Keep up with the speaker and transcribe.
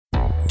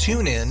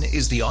TuneIn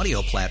is the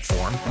audio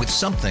platform with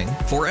something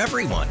for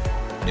everyone.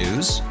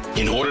 News.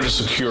 In order to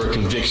secure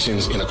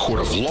convictions in a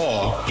court of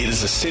law, it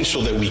is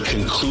essential that we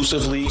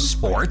conclusively.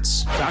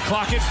 Sports. Got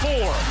clock at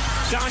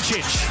 4.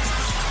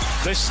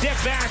 Doncic. The step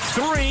back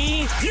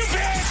 3. You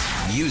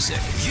bet. Music.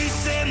 You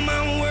set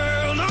my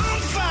world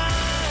on fire.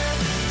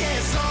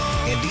 Yes,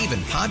 and even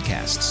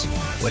podcasts.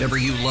 Whatever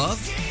you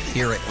love,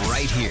 hear it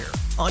right here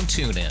on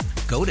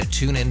TuneIn. Go to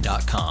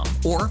TuneIn.com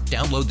or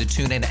download the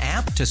TuneIn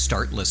app to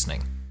start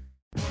listening.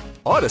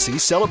 Odyssey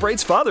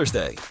celebrates Father's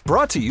Day,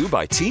 brought to you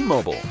by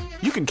T-Mobile.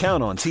 You can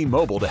count on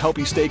T-Mobile to help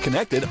you stay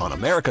connected on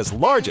America's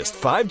largest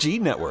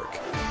 5G network.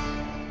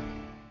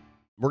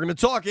 We're going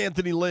to talk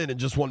Anthony Lynn in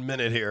just 1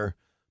 minute here,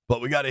 but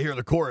we got to hear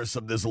the chorus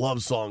of this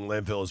love song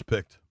Landfill has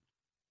picked.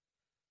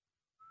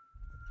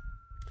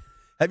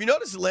 Have you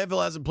noticed that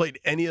Landfill hasn't played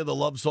any of the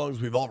love songs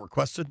we've all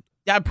requested?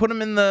 Yeah, I put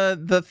them in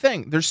the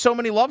thing. There's so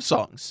many love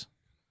songs.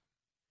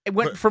 It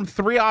went from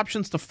 3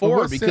 options to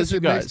 4 because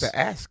you guys to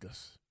ask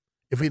us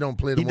if we don't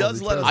play the He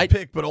does let us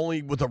pick, but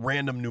only with a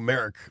random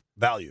numeric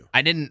value.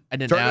 I didn't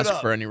ask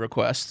for any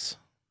requests.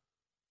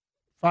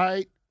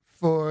 Fight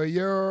for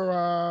your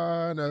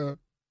honor.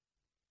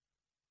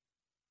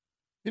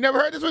 You never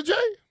heard this one, Jay?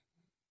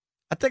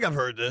 I think I've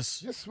heard this.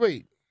 Just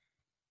sweet.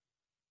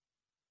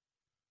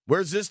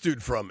 Where's this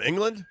dude from?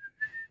 England?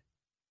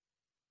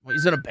 Well,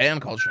 he's in a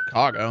band called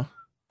Chicago.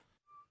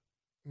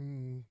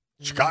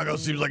 Chicago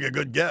seems like a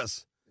good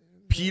guess.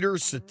 Peter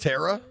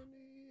Cetera?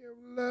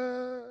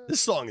 This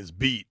song is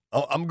beat.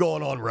 Oh, I'm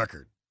going on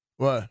record.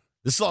 What?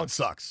 This song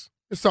sucks.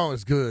 This song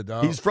is good,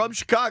 dog. He's from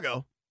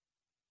Chicago.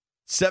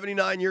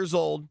 79 years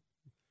old.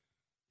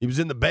 He was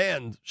in the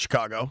band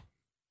Chicago.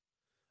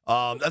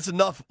 That's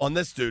enough on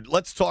this dude.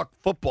 Let's talk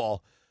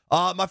football.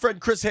 My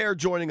friend Chris Hayre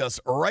joining us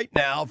right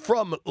now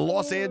from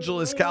Los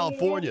Angeles,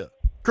 California.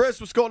 Chris,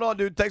 what's going on,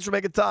 dude? Thanks for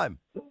making time.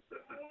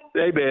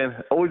 Hey,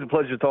 man. Always a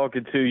pleasure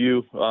talking to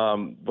you.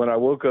 When I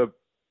woke up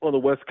on the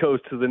West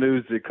Coast to the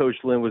news that Coach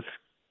Lynn was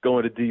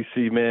going to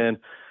D.C., man,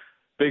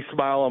 big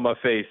smile on my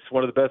face.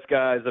 One of the best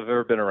guys I've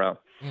ever been around.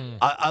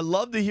 I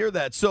love to hear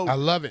that. So I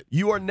love it.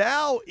 You are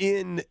now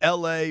in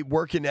L.A.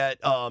 working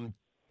at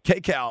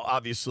KCAL,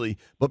 obviously,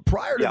 but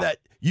prior to that,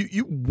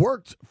 you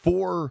worked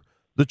for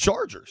the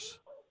Chargers.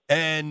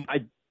 And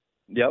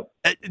Yep.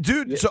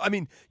 Dude, so, I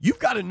mean, you've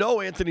got to know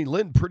Anthony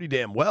Lynn pretty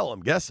damn well,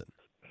 I'm guessing.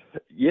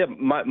 Yeah,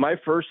 my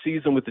first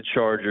season with the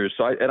Chargers,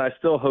 so I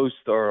still host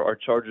our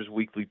Chargers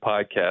Weekly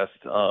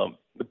podcast.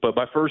 But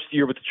my first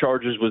year with the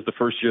Chargers was the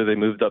first year they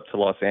moved up to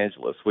Los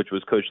Angeles, which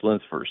was Coach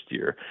Lynn's first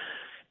year.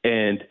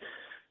 And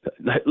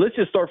let's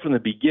just start from the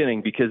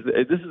beginning, because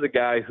this is a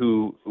guy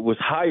who was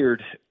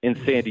hired in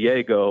San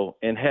Diego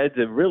and had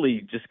to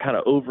really just kind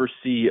of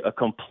oversee a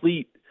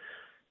complete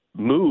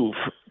move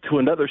to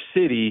another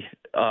city,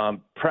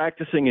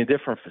 practicing in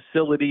different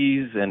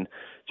facilities, and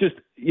just,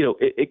 you know,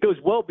 it goes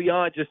well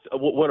beyond just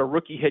what a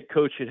rookie head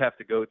coach should have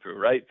to go through,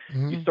 right?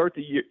 Mm-hmm. You start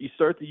the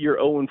year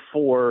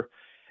 0-4,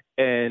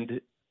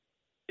 and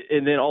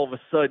then all of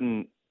a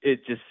sudden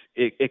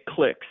it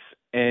clicks.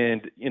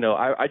 And, you know,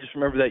 I just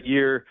remember that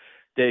year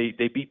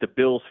they beat the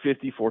Bills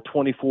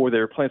 54-24. They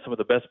were playing some of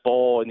the best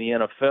ball in the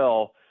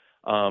NFL.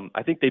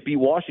 I think they beat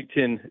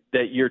Washington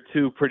that year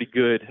too, pretty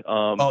good.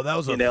 That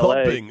was a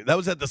thumping. LA. That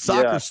was at the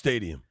soccer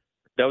stadium.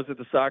 That was at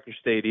the soccer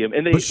stadium.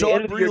 And but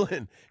Sean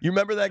Breland, you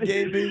remember that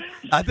game, B?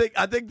 I think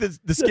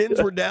the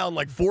Skins were down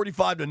like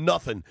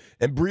 45-0,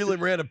 and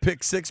Breland ran a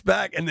pick six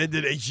back, and they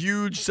did a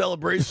huge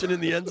celebration in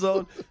the end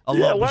zone. I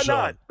love why Bashawn.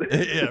 not?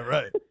 Yeah,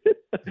 right.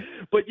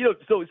 But you know,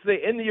 so they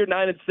end the year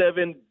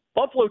 9-7.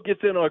 Buffalo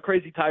gets in on a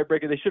crazy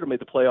tiebreaker. They should have made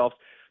the playoffs.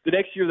 The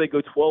next year they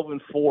go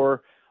 12-4,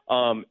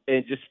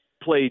 and just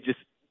play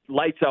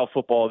lights out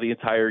football the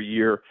entire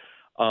year.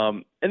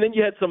 And then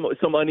you had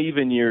some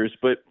uneven years,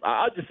 but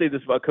I'll just say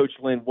this about Coach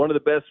Lynn: one of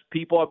the best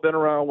people I've been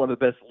around, one of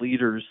the best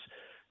leaders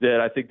that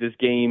I think this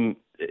game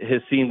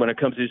has seen when it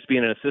comes to just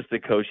being an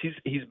assistant coach.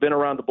 He's been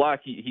around the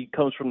block. He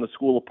comes from the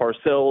school of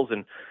Parcells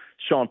and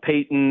Sean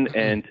Payton,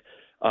 and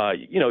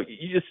you know,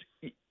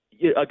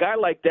 a guy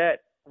like that.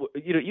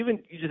 You know,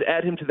 even you just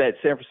add him to that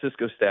San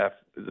Francisco staff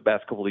the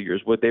past couple of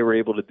years, what they were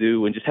able to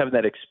do, and just having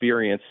that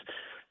experience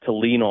to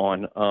lean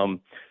on.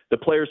 The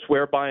players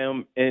swear by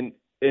him, and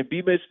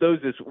B-Mitch knows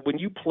this. When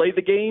you play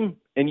the game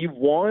and you've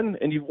won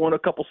a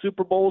couple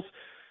Super Bowls,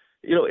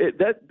 you know,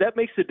 that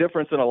makes a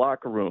difference in a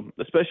locker room,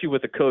 especially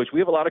with a coach. We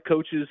have a lot of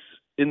coaches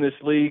in this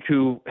league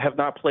who have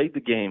not played the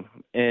game,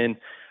 and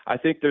I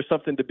think there's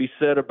something to be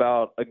said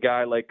about a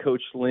guy like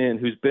Coach Lynn,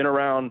 who's been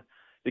around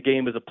the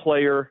game as a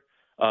player,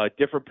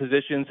 different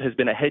positions, has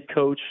been a head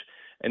coach,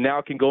 and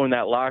now can go in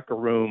that locker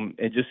room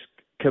and just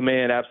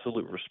command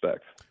absolute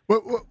respect.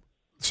 Well,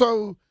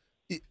 so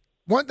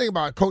one thing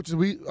about coaches,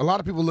 a lot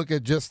of people look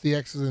at just the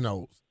X's and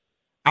O's.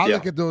 I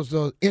look at those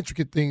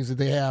intricate things that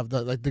they have,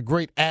 like the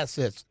great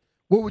assets.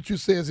 What would you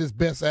say is his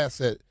best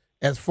asset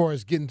as far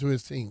as getting to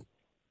his team?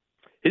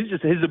 It's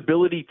just his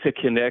ability to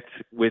connect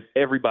with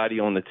everybody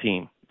on the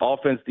team,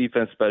 offense,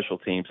 defense, special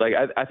teams. Like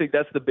I think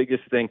that's the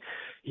biggest thing.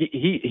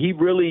 He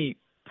really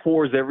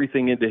pours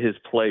everything into his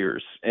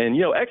players. And,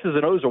 X's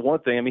and O's are one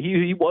thing. I mean,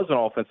 he was an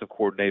offensive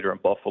coordinator in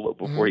Buffalo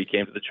before he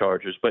came to the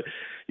Chargers. But,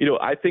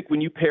 I think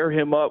when you pair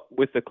him up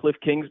with the Cliff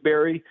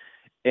Kingsbury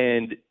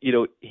and,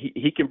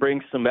 he can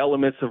bring some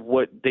elements of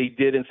what they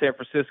did in San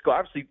Francisco.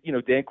 Obviously,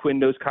 Dan Quinn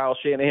knows Kyle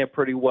Shanahan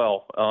pretty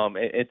well.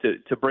 And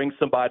to bring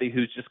somebody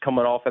who's just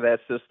coming off of that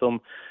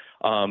system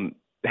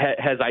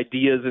has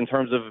ideas in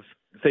terms of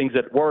things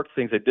that worked,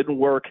 things that didn't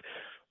work,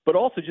 but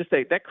also just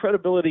that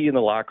credibility in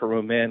the locker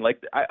room, man.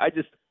 Like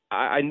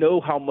I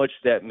know how much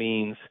that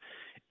means,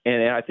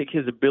 and I think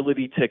his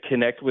ability to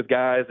connect with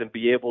guys and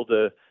be able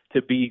to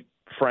be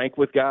frank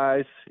with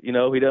guys. He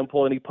doesn't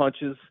pull any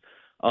punches,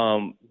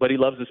 but he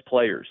loves his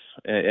players,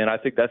 and I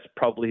think that's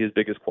probably his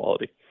biggest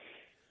quality.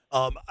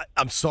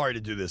 I'm sorry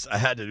to do this. I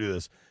had to do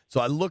this,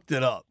 so I looked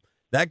it up.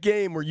 That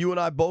game where you and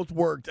I both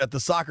worked at the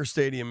soccer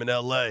stadium in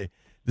L.A.,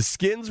 the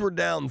Skins were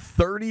down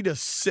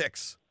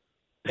 30-6.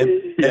 And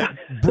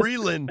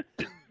Breland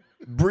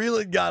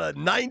got a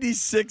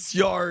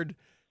 96-yard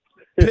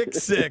pick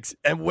six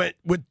and went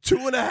with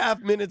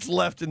 2.5 minutes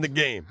left in the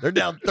game. They're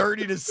down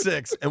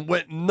 30-6 and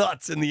went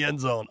nuts in the end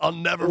zone. I'll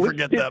never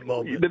forget that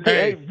moment.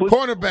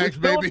 Cornerbacks,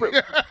 baby.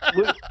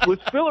 Was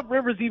Phillip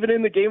Rivers even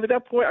in the game at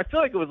that point? I feel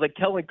like it was like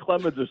Kellen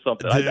Clemens or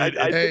something. Dude,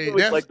 I think it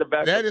was like the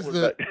backup.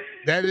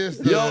 That is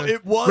the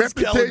it was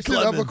reputation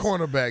of a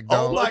cornerback,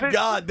 dog. Oh, my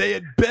God. They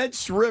had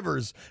benched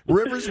Rivers.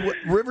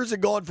 Rivers had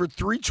gone for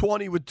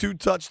 320 with 2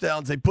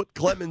 touchdowns. They put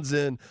Clemens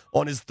in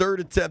on his third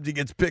attempt. He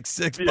gets picked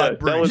 6 by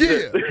Breeze.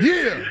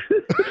 Yeah.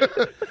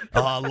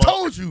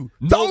 Told you.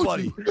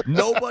 Nobody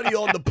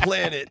on the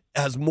planet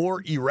has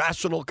more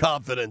irrational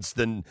confidence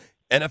than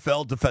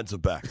NFL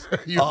defensive backs.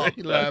 You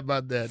lie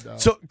about that, dog.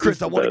 So,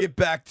 Chris, I want to get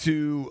back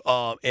to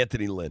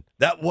Anthony Lynn.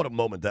 What a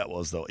moment that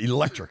was, though.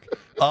 Electric.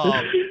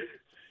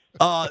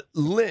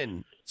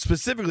 Lynn,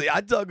 specifically,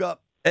 I dug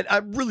up, and I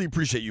really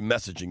appreciate you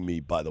messaging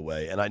me, by the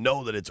way, and I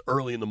know that it's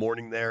early in the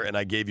morning there, and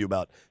I gave you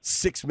about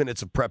 6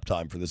 minutes of prep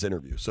time for this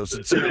interview. So,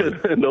 sincerely.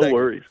 No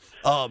worries.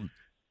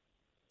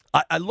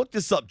 I looked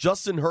this up.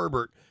 Justin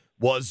Herbert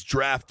was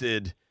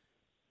drafted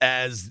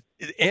as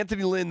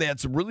Anthony Lynn. They had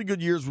some really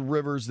good years with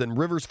Rivers. Then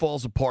Rivers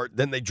falls apart.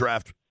 Then they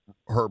draft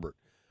Herbert.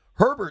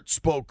 Herbert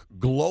spoke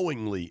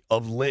glowingly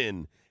of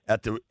Lynn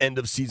at the end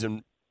of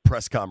season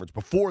press conference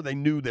before they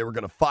knew they were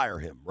going to fire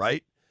him,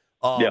 right?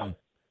 Yeah.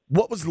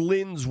 What was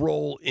Lynn's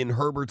role in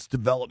Herbert's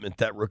development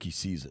that rookie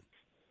season?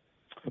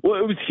 Well,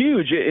 it was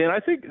huge, and I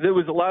think there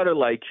was a lot of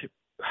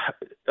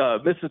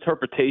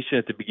misinterpretation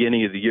at the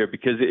beginning of the year,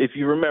 because if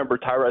you remember,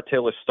 Tyrod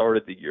Taylor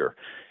started the year,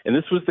 and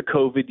this was the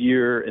COVID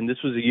year, and this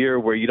was a year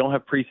where you don't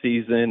have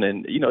preseason,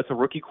 and it's a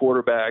rookie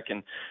quarterback,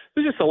 and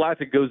there's just a lot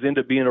that goes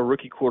into being a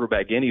rookie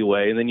quarterback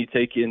anyway, and then you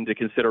take into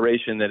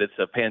consideration that it's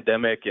a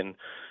pandemic, and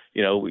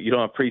you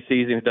don't have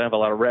preseason, you don't have a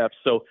lot of reps,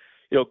 so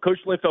Coach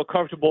Lynn felt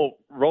comfortable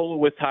rolling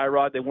with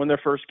Tyrod. They won their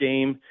first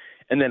game,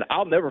 and then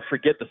I'll never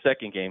forget the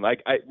second game.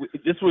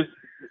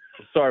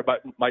 Sorry,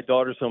 my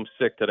daughter's home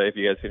sick today, if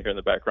you guys can hear in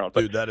the background.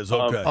 But, dude, that is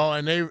okay.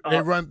 And they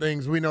run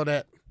things. We know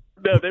that.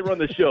 No, they run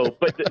the show.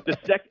 But the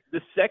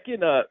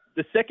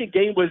second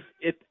game was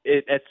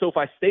at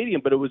SoFi Stadium,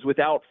 but it was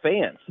without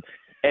fans,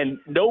 and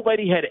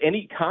nobody had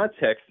any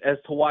context as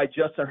to why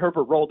Justin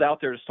Herbert rolled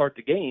out there to start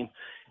the game.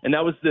 And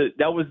that was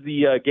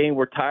the game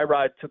where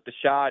Tyrod took the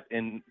shot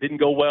and didn't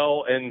go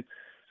well, and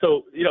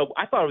so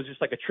I thought it was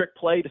just like a trick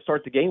play to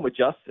start the game with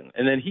Justin,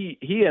 and then he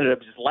ended up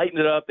just lighting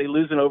it up. They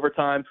lose in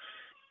overtime.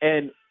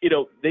 And,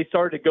 they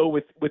started to go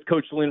with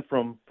Coach Lynn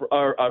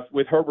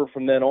with Herbert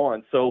from then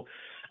on. So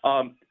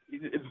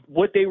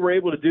what they were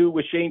able to do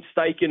with Shane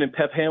Steichen and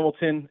Pep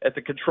Hamilton at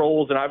the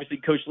controls, and obviously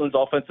Coach Lynn's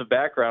offensive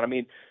background. I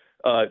mean,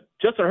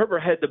 Justin Herbert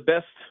had the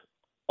best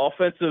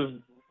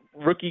offensive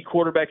rookie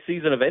quarterback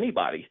season of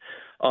anybody.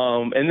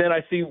 And then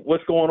I see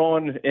what's going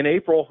on in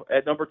April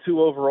at number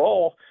 2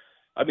 overall.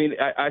 I mean,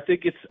 I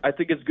think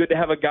it's good to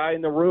have a guy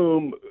in the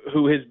room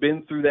who has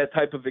been through that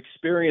type of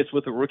experience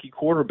with a rookie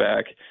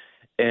quarterback.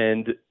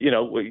 And,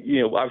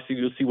 obviously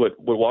you'll see what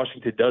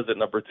Washington does at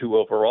number 2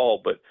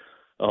 overall. But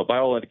by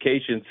all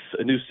indications,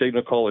 a new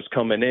signal caller is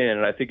coming in.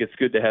 And I think it's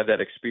good to have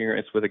that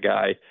experience with a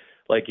guy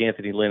like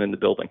Anthony Lynn in the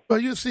building. Well,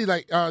 you see,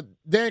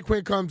 Dan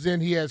Quinn comes in.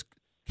 He has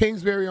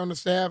Kingsbury on the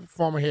staff,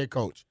 former head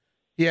coach.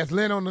 He has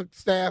Lynn on the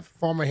staff,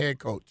 former head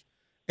coach.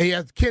 And he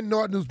has Ken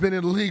Norton, who's been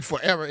in the league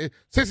forever.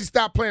 Since he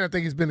stopped playing, I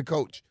think he's been the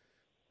coach.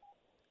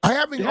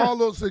 Having all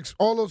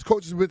those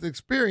coaches with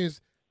experience,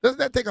 doesn't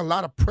that take a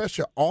lot of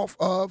pressure off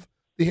of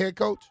the head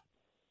coach?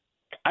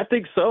 I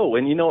think so.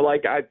 And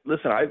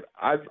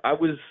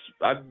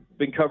I've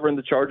been covering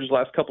the Chargers the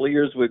last couple of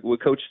years with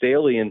Coach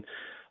Staley, and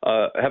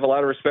I have a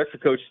lot of respect for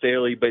Coach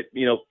Staley, but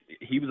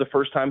he was a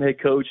first-time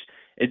head coach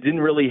and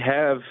didn't really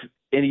have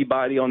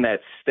anybody on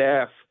that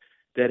staff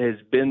that has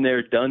been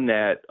there, done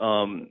that.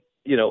 And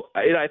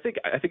I think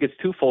it's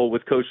twofold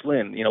with Coach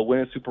Lynn.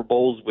 Winning Super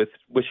Bowls with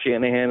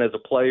Shanahan as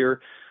a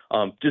player,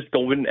 just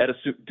going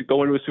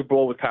to a Super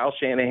Bowl with Kyle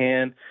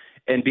Shanahan,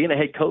 and being a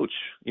head coach,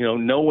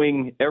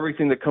 knowing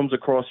everything that comes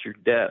across your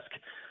desk.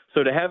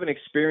 So to have an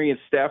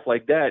experienced staff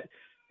like that,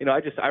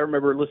 I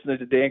remember listening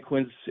to Dan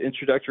Quinn's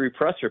introductory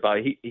presser about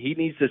it. He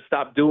needs to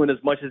stop doing as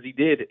much as he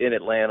did in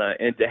Atlanta,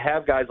 and to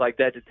have guys like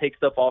that to take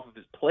stuff off of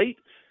his plate.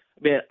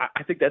 Man,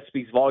 I think that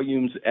speaks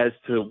volumes as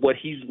to what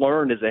he's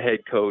learned as a head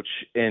coach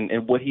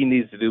and what he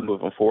needs to do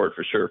moving forward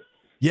for sure.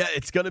 Yeah,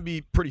 it's going to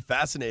be pretty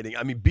fascinating.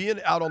 I mean, being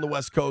out on the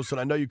West Coast,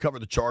 and I know you cover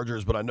the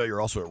Chargers, but I know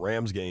you're also at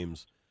Rams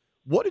games.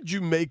 What did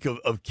you make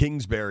of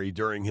Kingsbury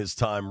during his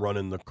time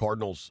running the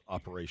Cardinals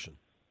operation?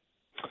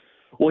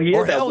 Well, he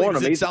had that one.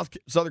 He was in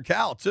Southern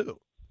Cal, too.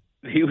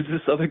 He was a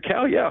Southern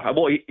Cal, yeah.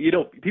 Well,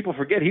 people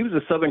forget he was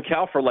a Southern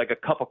Cal for like a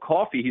cup of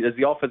coffee as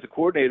the offensive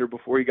coordinator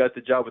before he got the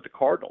job with the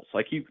Cardinals.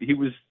 Like he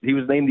was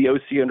named the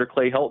OC under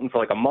Clay Helton for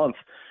like a month,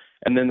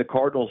 and then the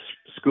Cardinals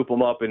scoop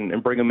him up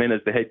and bring him in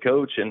as the head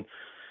coach. And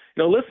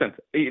listen,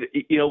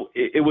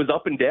 it was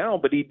up and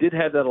down, but he did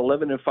have that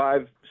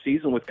 11-5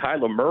 season with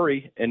Kyler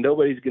Murray, and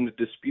nobody's going to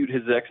dispute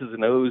his X's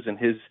and O's and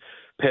his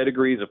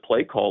pedigree as a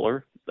play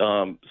caller.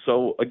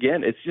 So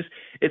again,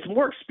 it's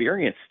more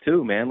experience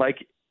too, man.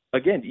 Like.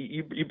 Again,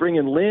 you bring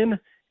in Lynn,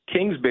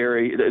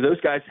 Kingsbury.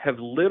 Those guys have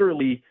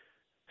literally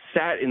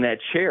sat in that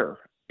chair,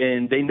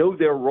 and they know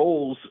their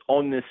roles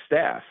on this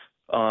staff.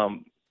 I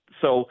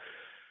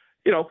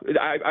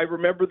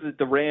remember that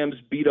the Rams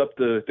beat up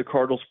the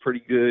Cardinals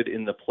pretty good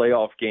in the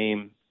playoff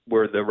game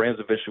where the Rams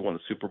eventually won the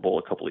Super Bowl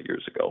a couple of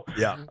years ago.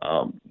 Yeah.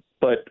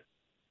 But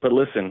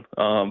listen,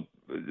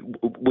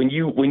 when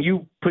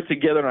you put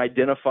together and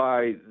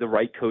identify the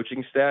right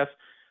coaching staff,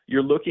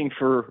 you're looking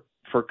for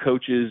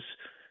coaches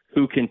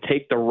who can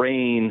take the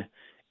reign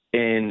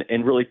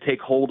and really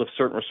take hold of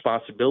certain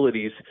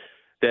responsibilities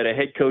that a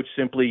head coach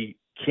simply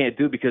can't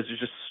do because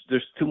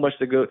there's too much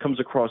that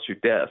comes across your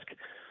desk.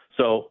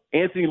 So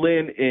Anthony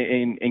Lynn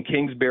and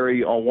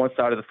Kingsbury on one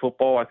side of the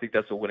football, I think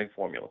that's a winning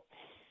formula.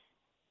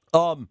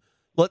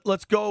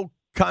 Let's go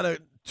kind of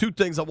two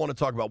things I want to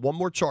talk about. One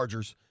more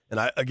Chargers,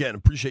 and I, again,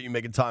 appreciate you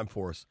making time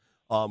for us.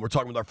 We're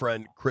talking with our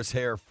friend Chris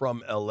Hayre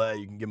from L.A.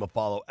 You can give him a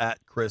follow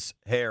at Chris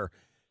Hayre.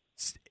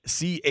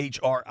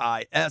 ChrisHayre.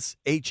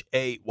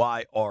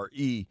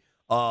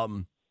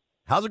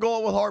 How's it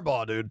going with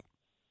Harbaugh, dude?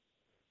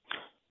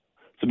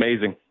 It's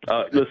amazing.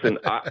 Listen,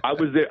 I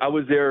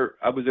was there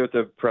at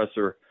the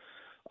presser.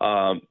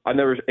 I've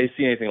never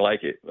seen anything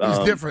like it. He's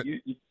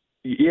different.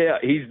 Yeah,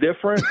 he's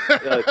different,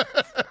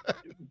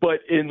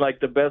 but in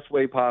like the best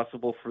way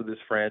possible for this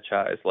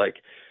franchise.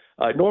 Like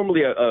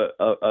normally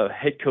a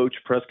head coach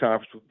press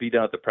conference would be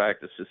down at the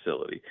practice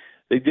facility.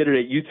 They did it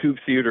at YouTube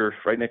Theater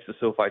right next to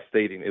SoFi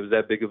Stadium. It was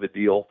that big of a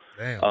deal.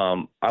 Damn.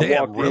 I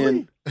walked really?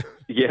 in.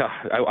 Yeah,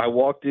 I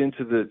walked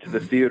into the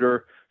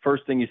theater.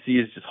 First thing you see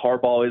is just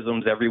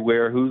Harbaughisms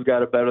everywhere. Who's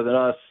got it better than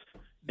us?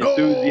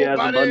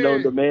 Enthusiasm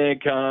unknown to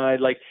mankind.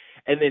 Like,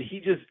 and then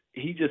he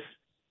just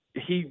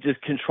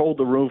controlled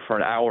the room for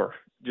an hour.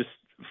 Just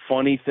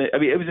funny thing. I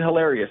mean, it was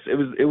hilarious. It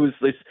was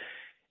this.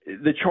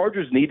 The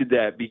Chargers needed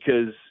that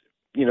because,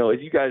 as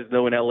you guys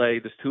know, in LA,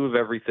 there's two of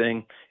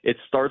everything. It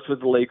starts with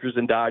the Lakers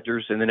and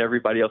Dodgers, and then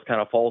everybody else kind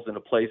of falls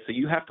into place. So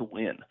you have to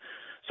win.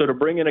 So to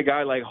bring in a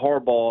guy like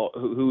Harbaugh,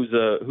 who's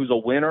a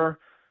winner,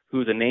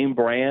 who's a name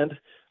brand,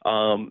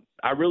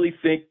 I really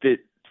think that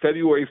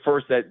February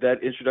 1st,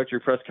 that introductory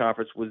press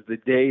conference was the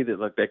day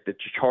that the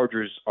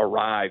Chargers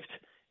arrived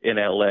in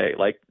LA.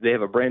 Like, they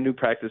have a brand new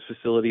practice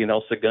facility in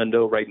El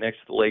Segundo right next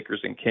to the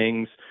Lakers and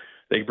Kings.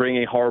 They bring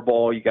in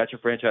Harbaugh. You got your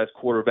franchise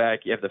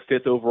quarterback. You have the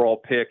 5th overall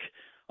pick.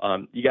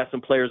 You got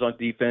some players on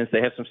defense.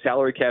 They have some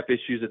salary cap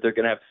issues that they're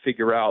going to have to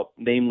figure out,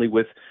 namely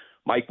with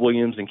Mike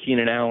Williams and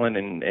Keenan Allen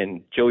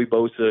and Joey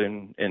Bosa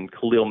and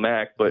Khalil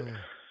Mack. But,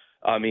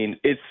 I mean,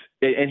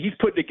 and he's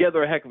put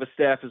together a heck of a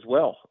staff as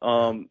well.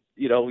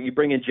 You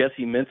bring in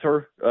Jesse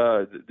Minter,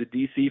 the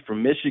DC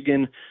from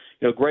Michigan.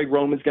 Greg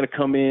Roman's going to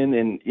come in,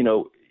 and,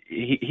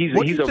 he's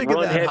what do you a think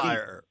run of that heavy.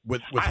 hire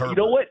with Herbert? You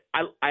know what?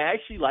 I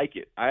actually like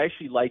it. I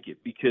actually like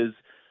it because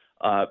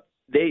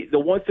the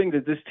one thing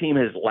that this team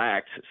has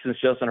lacked since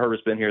Justin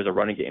Herbert's been here is a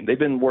running game. They've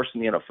been worse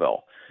in the NFL.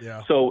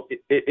 Yeah. So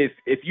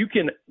if you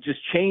can just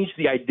change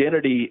the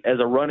identity as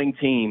a running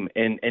team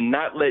and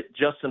not let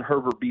Justin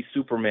Herbert be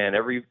Superman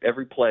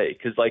every play,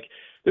 because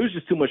there was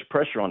just too much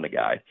pressure on the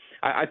guy.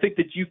 I think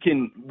that you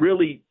can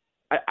really.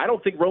 I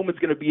don't think Roman's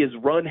going to be as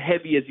run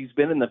heavy as he's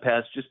been in the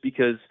past just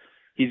because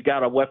he's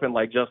got a weapon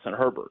like Justin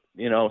Herbert.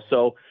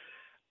 So.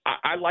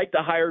 I like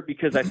the hire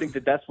because I think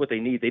that that's what they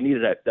need. They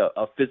needed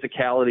a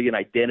physicality and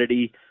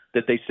identity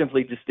that they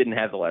simply just didn't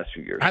have the last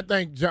few years. I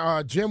think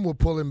Jim will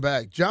pull him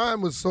back.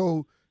 John was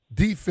so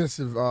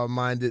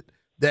defensive-minded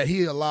that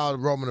he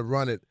allowed Roman to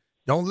run it.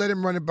 Don't let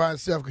him run it by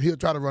himself because he'll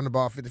try to run the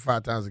ball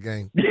 55 times a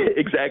game.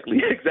 Exactly.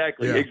 Yeah,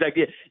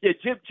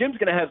 Jim's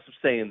going to have some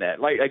say in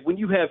that. Like when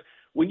you have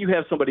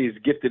somebody as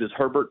gifted as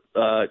Herbert,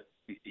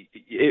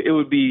 it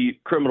would be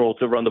criminal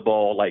to run the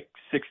ball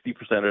 60%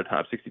 of the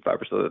time,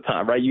 65% of the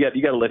time, right? You got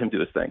to let him do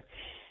his thing.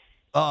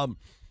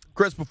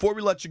 Chris, before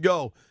we let you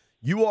go,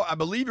 I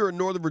believe you're a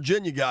Northern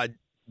Virginia guy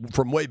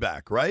from way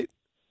back, right?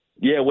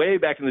 Yeah, way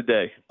back in the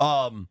day.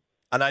 And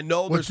I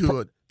know what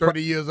you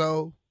 30 years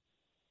old.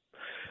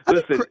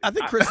 I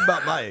think Chris is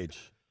about my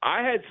age.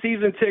 I had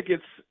season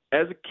tickets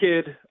as a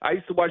kid, I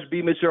used to watch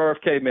B. Mitch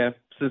RFK, man.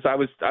 Since I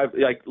went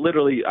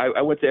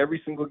to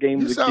every single game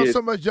You as a sound kid.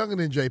 so much younger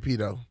than JP,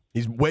 though.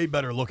 He's way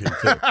better looking,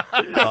 too.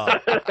 No.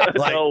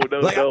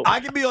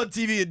 I can be on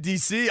TV in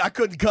D.C. I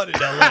couldn't cut it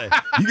in L.A.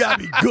 You got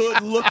to be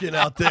good looking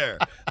out there.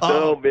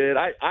 No, man.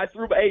 I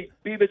threw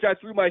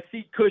my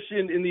seat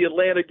cushion in the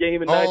Atlanta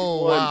game in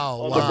 91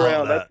 on the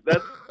ground.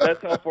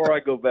 That's how far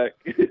I go back.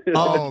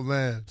 Oh,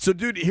 man. So,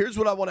 dude, here's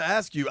what I want to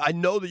ask you. I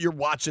know that you're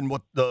watching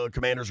what the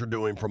Commanders are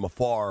doing from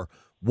afar.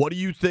 What do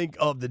you think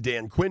of the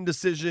Dan Quinn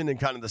decision and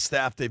kind of the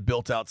staff they've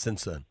built out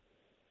since then?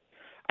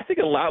 I think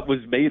a lot was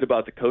made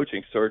about the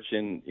coaching search,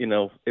 and,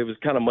 it was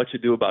kind of much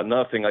ado about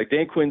nothing. Like,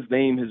 Dan Quinn's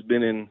name has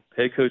been in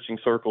head coaching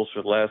circles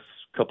for the last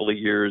couple of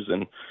years,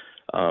 and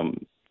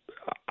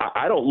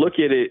I don't look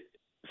at it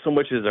so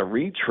much as a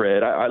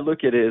retread. I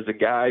look at it as a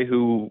guy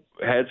who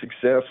had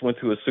success, went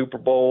to a Super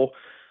Bowl,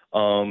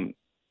 and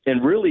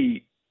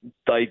really,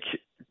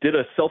 did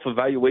a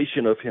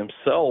self-evaluation of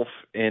himself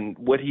and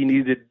what he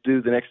needed to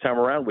do the next time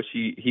around, which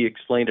he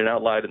explained and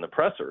outlined in the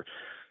presser.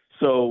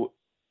 So,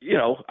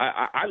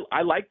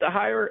 I like the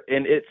hire,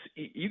 and it's,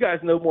 you guys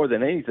know more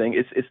than anything.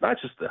 It's not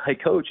just the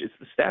head coach; it's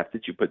the staff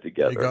that you put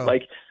together.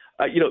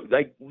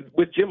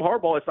 With Jim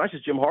Harbaugh, it's not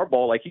just Jim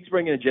Harbaugh. Like, he's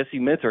bringing in Jesse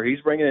Minter, he's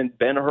bringing in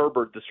Ben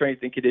Herbert, the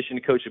strength and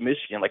conditioning coach of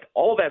Michigan. Like,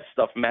 all that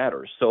stuff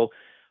matters. So,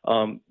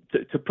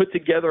 to put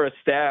together a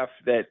staff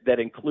that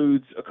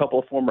includes a couple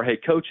of former head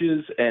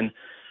coaches and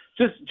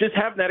just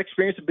having that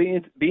experience of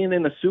being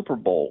in the Super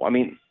Bowl. I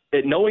mean,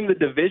 knowing the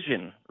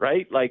division,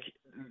 right? Like,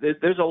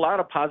 there's a lot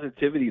of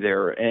positivity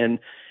there, and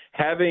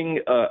having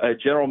a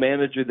general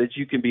manager that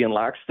you can be in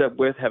lockstep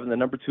with, having the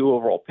number 2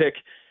 overall pick,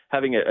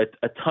 having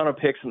a ton of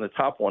picks in the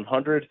top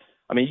 100.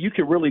 I mean, you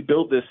can really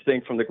build this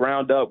thing from the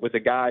ground up with a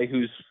guy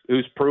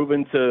who's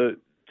proven to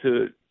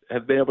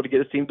have been able to get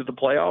his team to the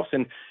playoffs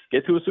and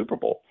get to a Super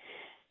Bowl.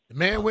 The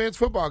man wins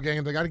football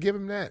games. I got to give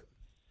him that.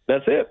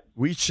 That's it.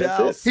 We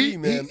shall see,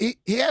 man.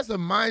 He has a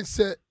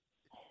mindset.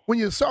 When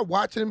you start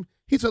watching him,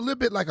 he's a little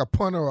bit like a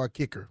punter or a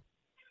kicker.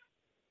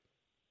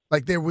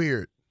 Like, they're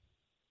weird.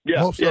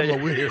 Yeah, Most of them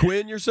are weird.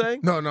 Quinn, you're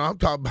saying? No, I'm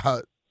talking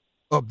about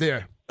up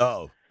there.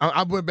 Oh.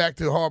 I went back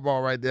to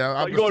Harbaugh right there.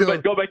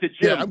 Go back to Jim.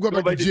 Yeah, I'm going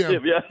back to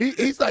Jim. Yeah.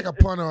 He's like a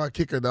punter or a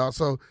kicker, though.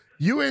 So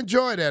you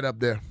enjoy that up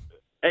there.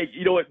 Hey,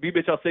 you know what,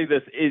 B-Bitch, I'll say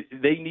this.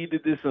 They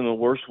needed this in the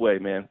worst way,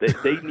 man.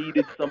 They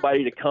needed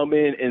somebody to come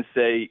in and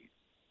say,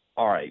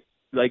 all right,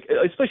 like,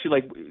 especially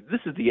like this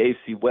is the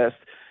AFC West.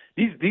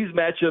 These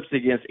matchups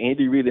against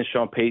Andy Reid and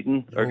Sean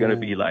Payton are going to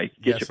be like,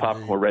 get your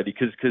popcorn ready,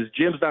 because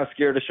Jim's not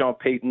scared of Sean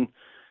Payton.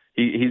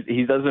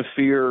 He doesn't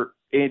fear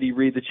Andy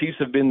Reid. The Chiefs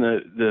have been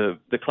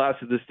the class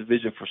of this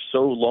division for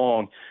so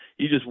long.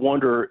 You just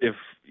wonder if,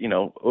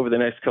 over the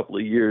next couple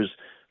of years,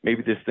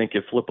 maybe this thing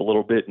can flip a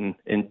little bit and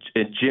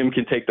Jim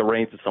can take the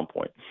reins at some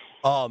point.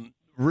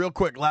 Real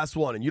quick, last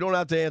one, and you don't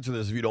have to answer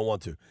this if you don't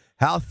want to.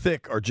 How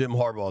thick are Jim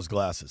Harbaugh's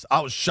glasses? I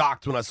was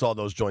shocked when I saw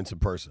those joints in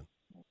person.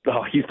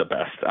 Oh, he's the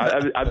best.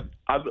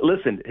 I've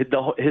listened.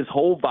 His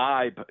whole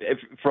vibe,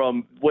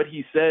 from what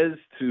he says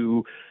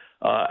to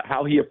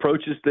how he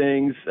approaches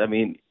things. I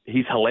mean,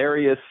 he's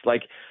hilarious.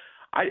 Like,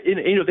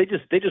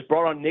 they just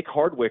brought on Nick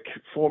Hardwick,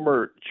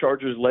 former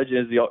Chargers legend,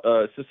 as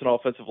the assistant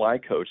offensive line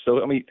coach.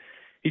 So, I mean,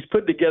 he's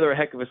put together a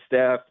heck of a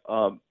staff.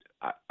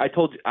 I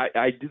told you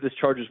I do this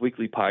Chargers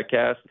Weekly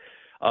podcast.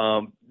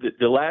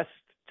 The last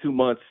 2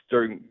 months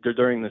during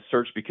the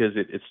search, because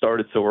it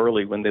started so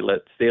early when they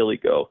let Staley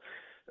go.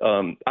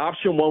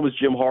 Option 1 was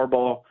Jim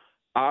Harbaugh.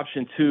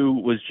 Option 2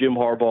 was Jim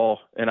Harbaugh,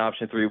 and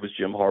option 3 was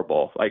Jim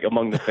Harbaugh. Like,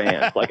 among the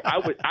fans, like I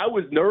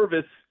was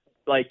nervous,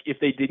 like, if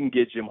they didn't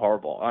get Jim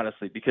Harbaugh,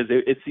 honestly, because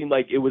it seemed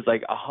like it was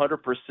like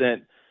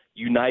 100%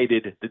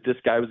 united that this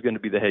guy was going to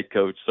be the head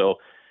coach. So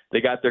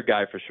they got their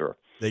guy for sure.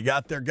 They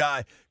got their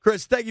guy.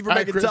 Chris, thank you for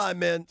making time,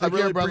 man. I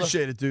really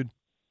appreciate it, dude.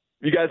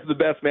 You guys are the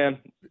best, man.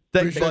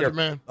 Thanks, buddy.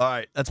 Man. All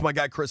right, that's my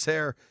guy, Chris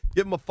Hayre.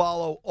 Give him a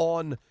follow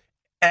on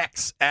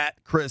X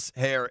at Chris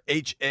Hayre,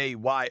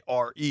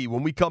 Hayre.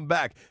 When we come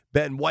back,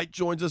 Ben White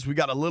joins us. We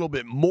got a little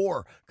bit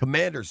more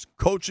Commanders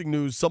coaching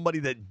news, somebody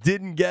that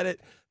didn't get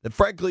it, that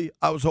frankly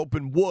I was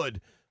hoping would.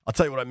 I'll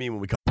tell you what I mean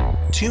when we come.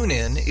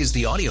 TuneIn is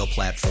the audio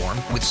platform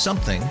with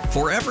something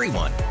for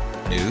everyone.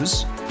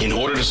 News. In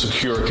order to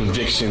secure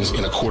convictions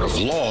in a court of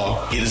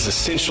law, it is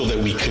essential that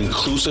we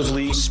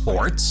conclusively.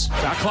 Sports.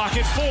 Got clock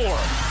at 4.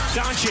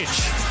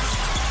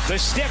 Doncic. The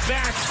step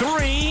back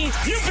 3.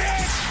 You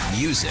bet.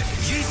 Music.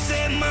 You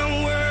set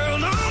my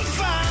world on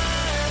fire.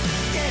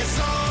 Yes,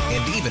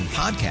 and even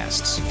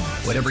podcasts.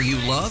 Whatever you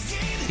love,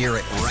 hear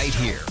it right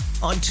here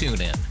on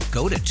TuneIn.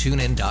 Go to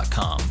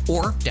TuneIn.com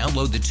or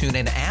download the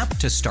TuneIn app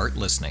to start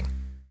listening.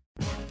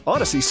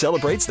 Odyssey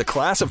celebrates the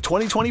class of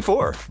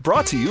 2024,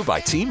 brought to you by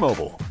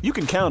T-Mobile. You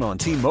can count on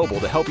T-Mobile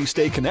to help you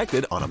stay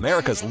connected on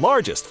America's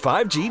largest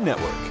 5G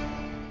network.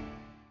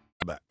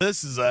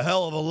 This is a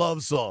hell of a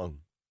love song.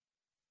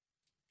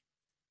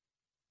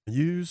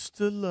 Used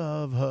to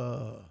love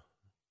her.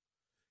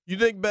 You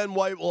think Ben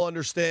White will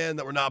understand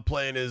that we're not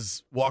playing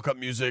his walk-up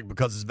music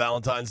because it's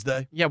Valentine's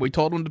Day? Yeah, we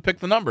told him to pick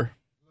the number.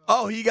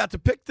 Oh, he got to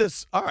pick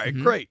this. All right,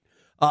 great.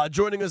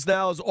 Joining us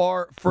now is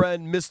our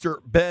friend, Mr.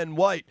 Ben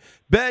White.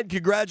 Ben,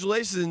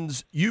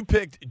 congratulations. You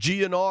picked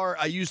GNR,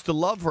 I Used to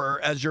Love Her,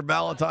 as your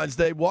Valentine's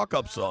Day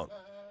walk-up song.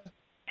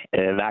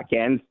 And I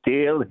can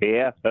still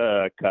hear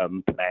her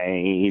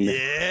complain.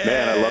 Yeah.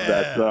 Man, I love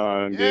that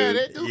song, dude. Yeah,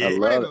 they do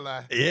complain a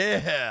lot.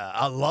 Yeah,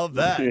 I love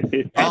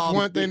that. That's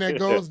one thing that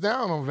goes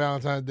down on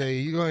Valentine's Day.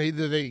 You're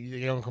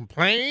gonna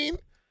complain.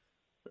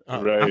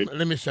 Right.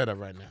 Let me shut up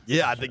right now.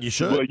 Yeah, I think you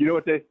should. Well, you know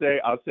what they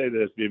say? I'll say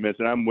this, B-Mitch,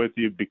 and I'm with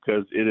you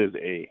because it is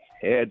a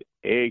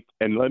headache.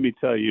 And let me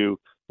tell you,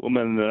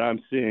 woman that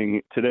I'm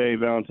seeing today,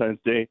 Valentine's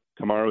Day,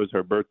 tomorrow is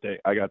her birthday.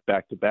 I got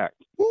back-to-back.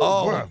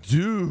 Oh,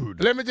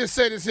 dude. Let me just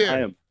say this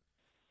here.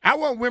 I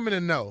want women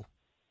to know,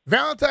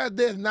 Valentine's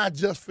Day is not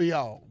just for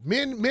y'all.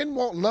 Men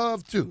want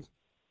love, too.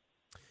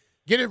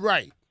 Get it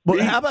right. But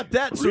how about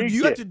that? So do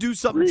you have to do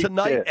something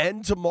tonight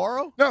and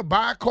tomorrow? No,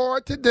 buy a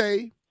card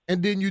today,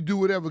 and then you do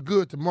whatever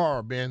good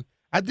tomorrow, Ben.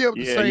 I deal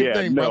with the same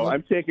thing, no, brother.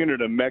 I'm taking her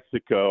to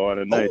Mexico on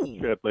a nice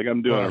trip. Like,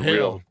 I'm doing a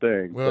real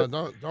thing. Well,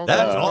 but,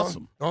 that's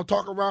awesome. Don't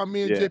talk around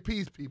me and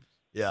JP's people.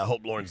 Yeah, I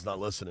hope Lauren's not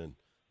listening.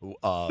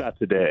 Not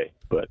today,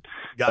 but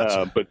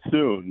gotcha. But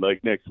soon,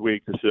 like next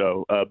week or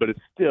so. But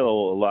it's still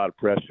a lot of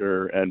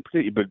pressure.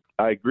 But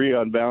I agree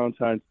on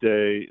Valentine's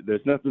Day.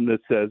 There's nothing that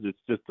says it's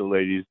just a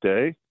ladies'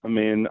 day. I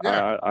mean,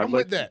 Yeah, I I'm like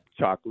with that.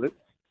 chocolate.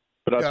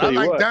 But I'll Yeah, tell I you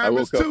like what,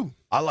 diamonds, too.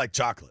 I like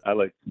chocolate.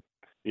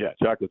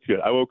 Chocolate's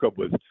good. I woke up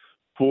with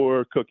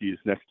 4 cookies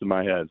next to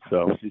my head,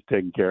 so she's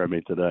taking care of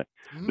me today.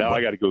 Now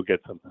I got to go get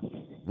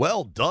something.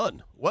 Well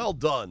done. Well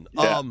done.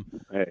 Yeah.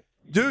 Hey.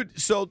 Dude,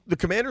 so the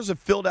Commanders have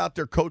filled out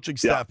their coaching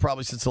staff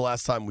probably since the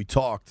last time we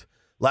talked.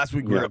 Last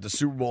week we were at the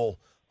Super Bowl.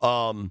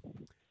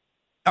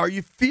 Are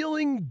you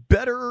feeling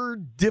better,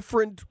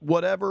 different,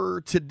 whatever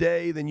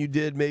today than you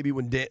did maybe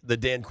when the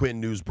Dan Quinn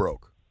news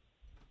broke?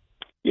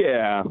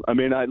 Yeah, I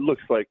mean, it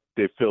looks like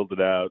they filled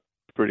it out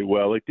pretty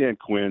well. Like Dan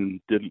Quinn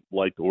didn't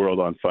light the world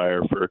on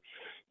fire for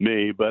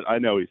me, but I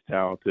know he's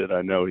talented.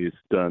 I know he's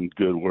done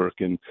good work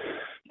in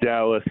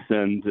Dallas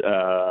and,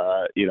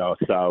 a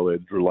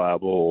solid,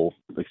 reliable,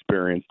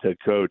 experienced head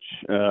coach.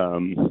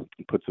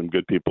 Put some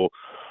good people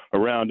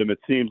around him. It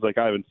seems like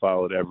I haven't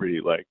followed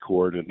every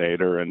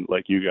coordinator and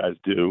like you guys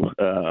do,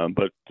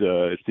 but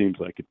it seems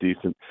like a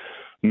decent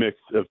mix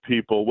of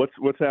people.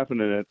 What's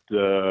happening at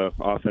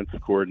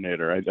offensive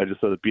coordinator? I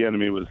just saw that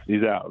Bieniemy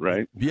he's out,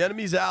 right?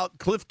 Bieniemy's out.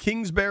 Cliff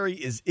Kingsbury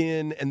is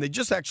in, and they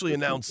just actually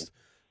announced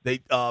they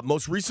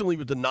most recently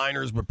with the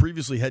Niners, but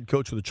previously head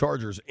coach of the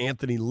Chargers,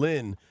 Anthony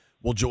Lynn,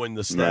 will join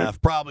the staff,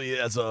 probably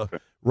as a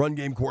run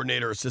game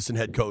coordinator, assistant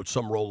head coach,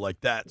 some role like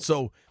that.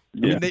 So I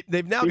mean,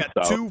 they've now got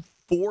 2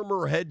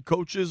 former head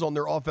coaches on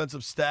their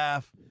offensive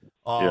staff.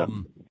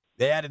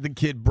 They added the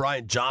kid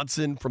Brian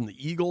Johnson from the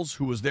Eagles,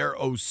 who was their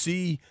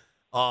OC,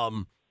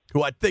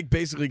 who I think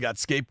basically got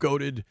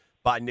scapegoated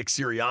by Nick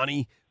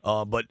Sirianni.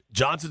 But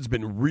Johnson's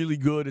been really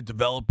good at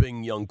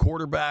developing young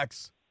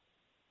quarterbacks.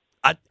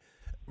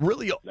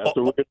 That's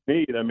what we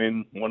need. I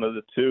mean, one of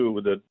the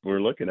 2 that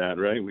we're looking at,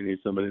 right? We need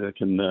somebody that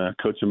can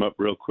coach them up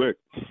real quick.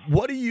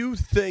 What do you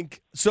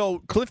think?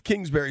 So Cliff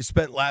Kingsbury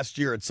spent last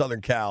year at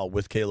Southern Cal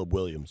with Caleb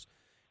Williams,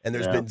 and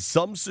there's been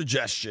some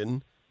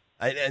suggestion,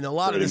 and a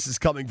lot of this is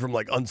coming from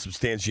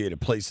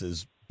unsubstantiated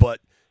places, but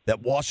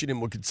that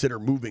Washington would consider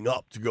moving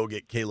up to go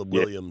get Caleb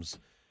Williams.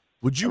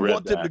 Would you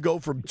want them to go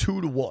from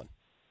 2 to 1?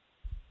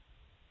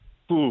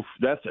 Oof,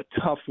 that's a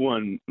tough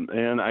one,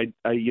 man. I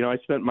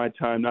spent my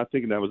time not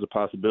thinking that was a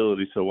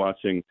possibility. So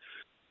watching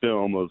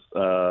film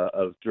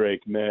of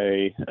Drake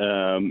May,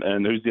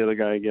 and who's the other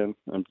guy again?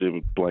 I'm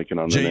blanking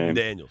on the name.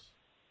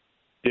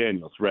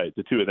 Daniels, right?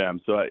 The 2 of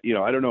them. So I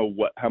don't know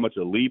how much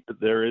a leap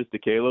there is to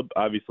Caleb.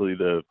 Obviously,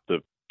 the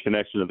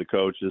connection of the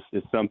coach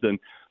is something.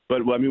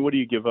 But I mean, what do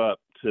you give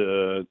up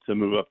to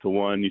move up to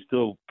 1? You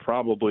still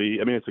probably.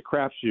 I mean, it's a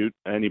crapshoot.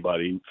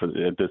 Anybody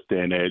at this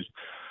day and age.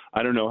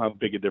 I don't know how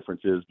big a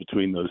difference is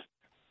between those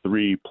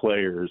 3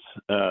 players,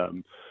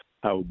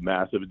 how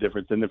massive a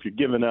difference. And if you're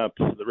giving up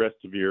the rest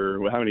of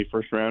how many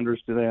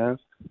first-rounders do they have?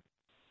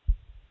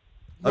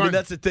 I mean,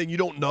 that's the thing. You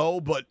don't know,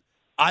 but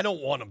I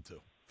don't want them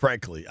to,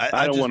 frankly.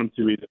 I don't want them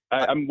to either.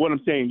 What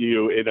I'm saying to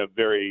you in a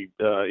very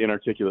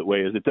inarticulate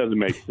way is it doesn't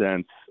make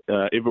sense.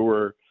 If it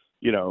were,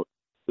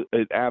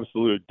 an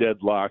absolute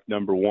deadlock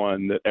number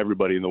 1 that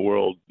everybody in the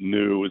world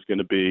knew was going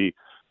to be,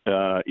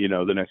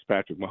 the next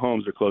Patrick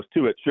Mahomes or close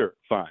to it, sure,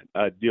 fine.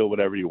 Deal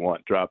whatever you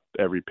want. Drop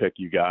every pick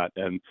you got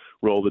and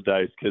roll the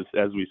dice because,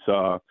 as we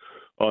saw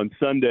on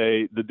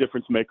Sunday, the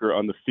difference maker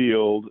on the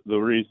field, the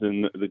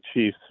reason the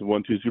Chiefs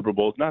won 2 Super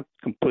Bowls, not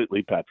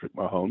completely Patrick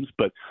Mahomes,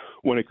 but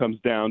when it comes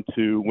down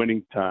to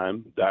winning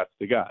time, that's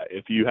the guy.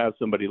 If you have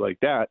somebody like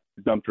that,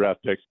 dump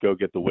draft picks, go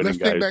get the winning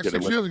guys. Let's think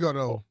back 6 years ago,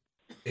 though.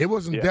 It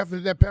wasn't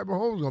definitely that Pat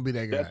Mahomes was going to be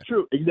that guy. That's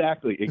true.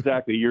 Exactly.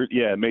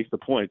 It makes the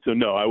point. So,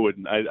 no, I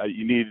wouldn't.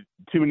 You need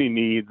too many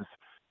needs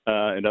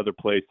in other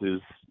places,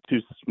 too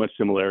much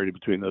similarity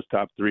between those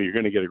top 3. You're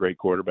going to get a great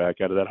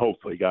quarterback out of that,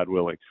 hopefully, God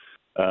willing.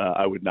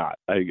 I would not.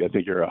 I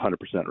think you're 100%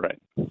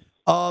 right.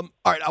 All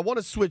right, I want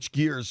to switch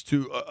gears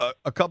to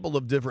a couple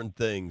of different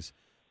things.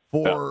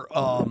 For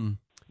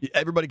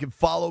Everybody can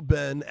follow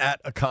Ben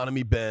at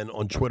Economy Ben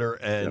on Twitter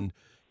and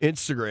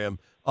Instagram.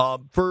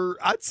 For,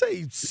 I'd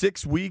say,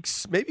 6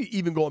 weeks, maybe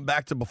even going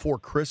back to before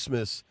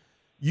Christmas,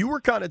 you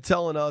were kind of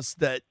telling us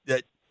that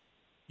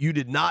you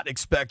did not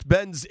expect.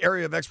 Ben's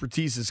area of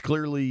expertise is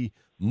clearly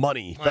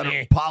money.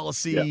 Federal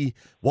policy,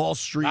 Wall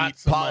Street,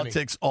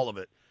 politics, all of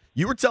it.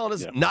 You were telling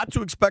us not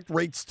to expect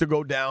rates to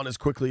go down as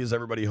quickly as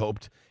everybody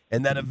hoped,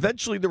 and that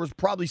eventually there was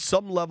probably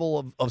some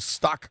level of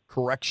stock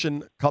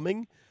correction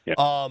coming.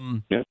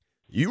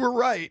 You were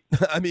right.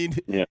 I mean,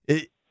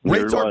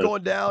 rates aren't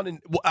going down,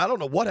 and I don't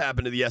know what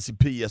happened to the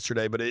S&P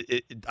yesterday, but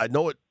I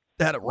know it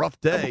had a rough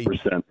day.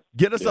 100%.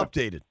 Get us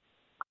updated.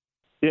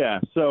 Yeah,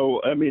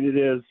 so, I mean,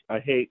 I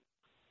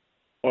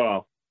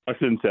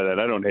shouldn't say that.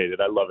 I don't hate it.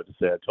 I love it to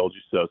say I told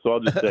you so. So I'll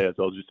just say I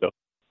told you so.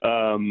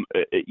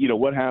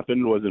 What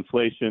happened was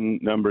inflation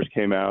numbers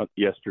came out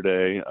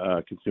yesterday.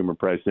 Consumer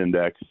price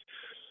index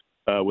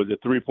was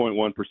at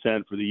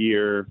 3.1% for the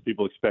year.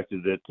 People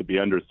expected it to be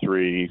under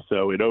 3%,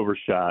 so it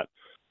overshot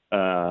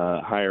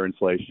higher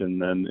inflation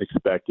than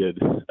expected.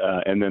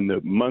 And then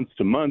the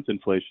month-to-month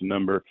inflation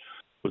number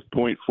was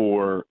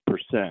 0.4%,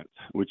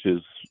 which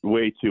is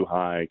way too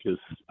high because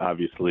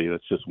obviously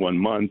that's just 1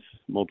 month.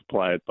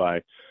 Multiply it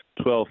by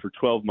 12 for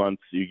 12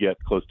 months, you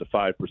get close to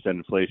 5%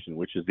 inflation,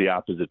 which is the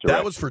opposite direction.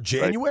 That was for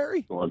January?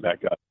 Right? Going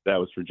back up. That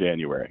was for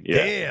January.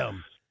 Yeah.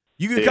 Damn.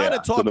 You can kind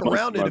of talk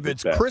around it if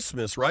it's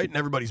Christmas, right? And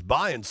everybody's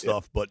buying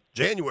stuff, but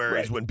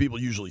January is when people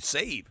usually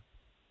save.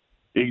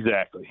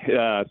 Exactly.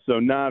 So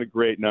not a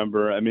great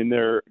number. I mean,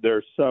 there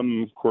are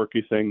some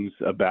quirky things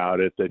about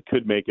it that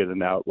could make it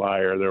an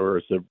outlier. There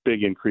was a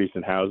big increase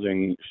in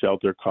housing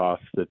shelter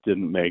costs that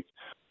didn't make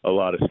a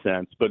lot of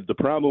sense. But the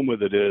problem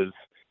with it is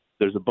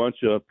there's a bunch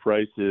of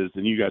prices,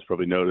 and you guys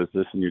probably noticed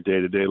this in your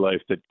day-to-day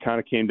life, that kind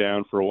of came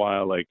down for a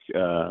while, like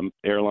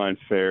airline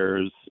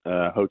fares,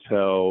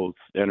 hotels,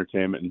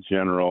 entertainment in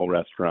general,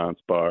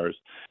 restaurants, bars.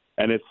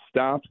 And it's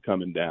stopped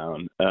coming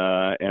down,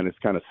 and it's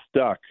kind of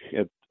stuck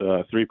at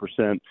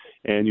 3%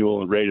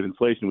 annual rate of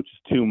inflation, which is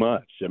too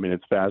much. I mean,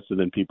 it's faster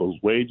than people's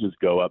wages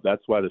go up.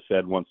 That's why the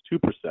Fed wants 2%.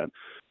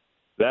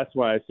 That's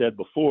why I said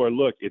before,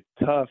 look, it's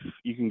tough.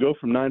 You can go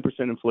from 9%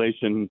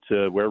 inflation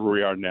to wherever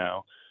we are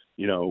now,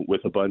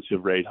 with a bunch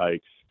of rate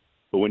hikes.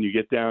 But when you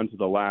get down to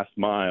the last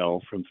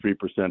mile from 3%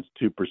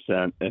 to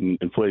 2% and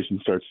inflation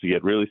starts to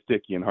get really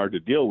sticky and hard to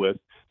deal with,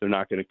 they're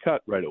not going to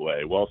cut right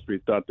away. Wall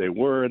Street thought they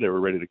were. They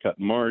were ready to cut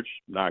in March.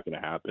 Not going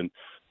to happen.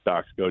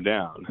 Stocks go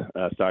down.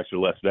 Stocks are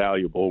less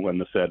valuable when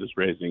the Fed is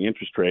raising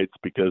interest rates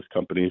because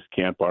companies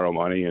can't borrow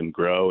money and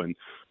grow and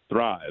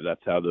thrive.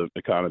 That's how the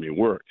economy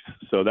works.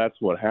 So that's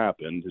what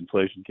happened.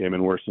 Inflation came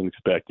in worse than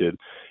expected.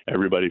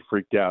 Everybody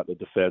freaked out that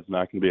the Fed's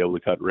not going to be able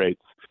to cut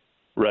rates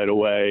right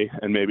away,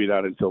 and maybe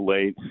not until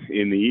late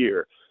in the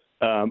year.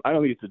 I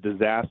don't think it's a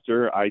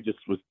disaster.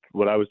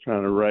 What I was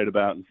trying to write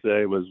about and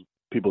say was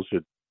people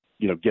should,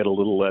 get a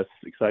little less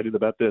excited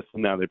about this,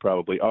 and now they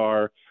probably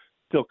are.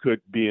 Still could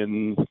be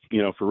in,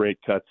 for rate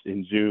cuts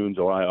in June,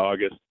 July,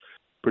 August,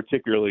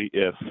 particularly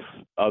if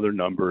other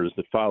numbers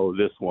that follow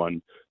this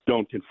one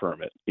don't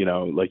confirm it.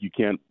 You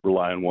can't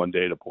rely on one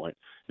data point.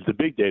 It's a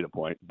big data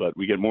point, but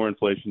we get more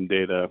inflation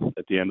data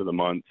at the end of the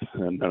month,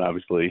 and then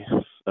obviously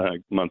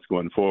months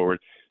going forward.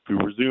 If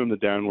we resume the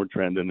downward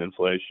trend in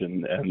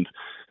inflation and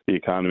the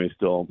economy is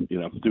still,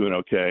 doing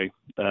okay,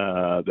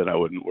 then I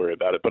wouldn't worry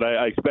about it. But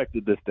I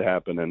expected this to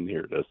happen, and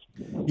here it is.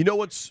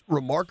 What's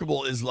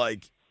remarkable is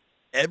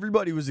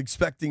everybody was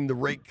expecting the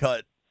rate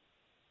cut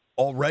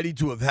already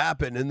to have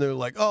happened, and they're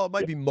like, oh, it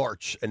might be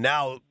March. And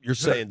now you're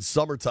saying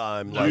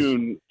summertime.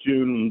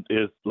 June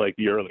is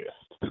the earliest.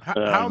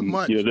 How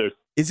much?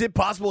 Is it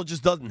possible it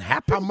just doesn't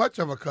happen? How much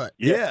of a cut?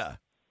 Yeah.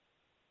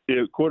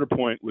 A quarter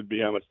point would be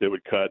how much they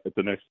would cut at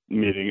the next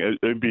meeting. It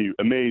would be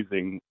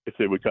amazing if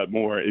they would cut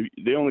more.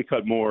 They only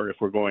cut more if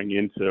we're going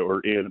into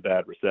or in a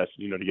bad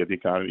recession, to get the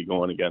economy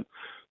going again.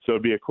 So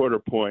it'd be a quarter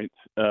point.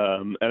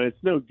 And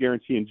it's no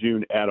guarantee in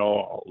June at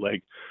all.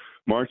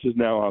 March is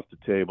now off the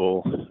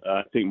table.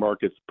 I think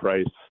markets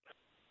price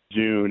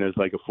June as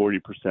a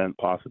 40%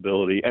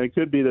 possibility. And it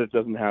could be that it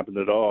doesn't happen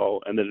at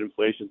all and that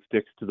inflation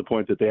sticks to the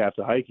point that they have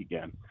to hike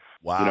again.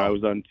 Wow. I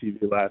was on TV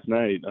last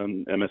night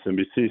on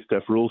MSNBC,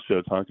 Steph Rule's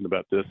show, talking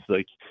about this.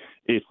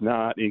 It's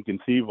not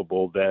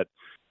inconceivable that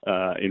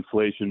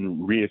inflation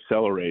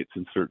reaccelerates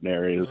in certain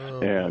areas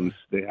and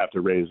they have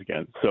to raise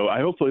again. So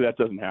hopefully that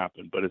doesn't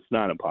happen, but it's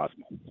not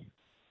impossible.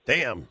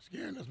 Damn.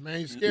 Scaring us, man.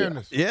 You're scaring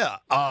us. Yeah,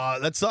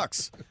 that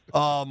sucks.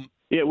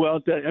 Yeah,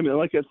 well,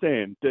 like I'm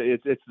saying,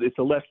 it's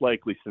a less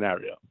likely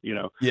scenario,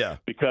 Yeah.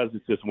 Because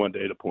it's just one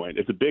data point.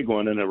 It's a big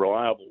one and a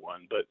reliable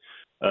one, but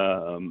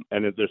and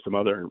there's some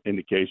other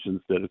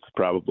indications that it's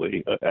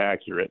probably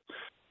accurate.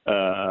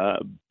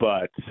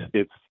 But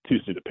it's too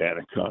soon to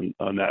panic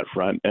on that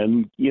front.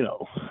 And,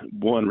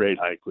 one rate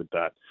hike would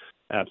not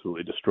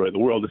absolutely destroy the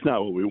world. It's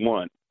not what we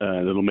want.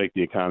 It'll make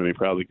the economy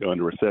probably go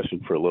into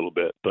recession for a little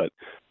bit. But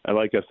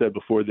like I said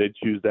before, they'd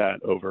choose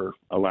that over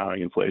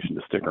allowing inflation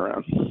to stick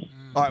around.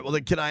 All right. Well,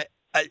 then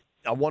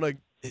I want to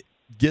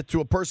get to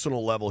a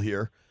personal level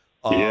here.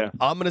 I'm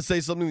going to say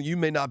something that you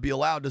may not be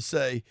allowed to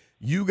say.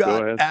 You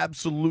got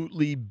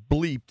absolutely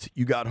bleeped.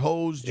 You got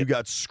hosed. You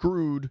got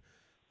screwed.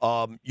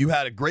 You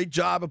had a great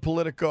job at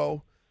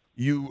Politico.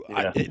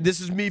 This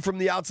is me from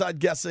the outside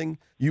guessing.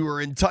 You were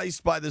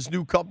enticed by this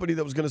new company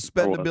that was going to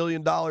spend $1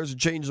 billion and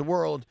change the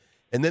world,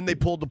 and then they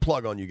pulled the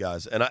plug on you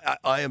guys. And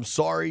I am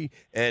sorry,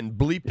 and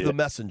bleep the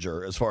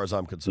messenger as far as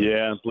I'm concerned.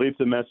 Yeah, bleep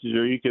the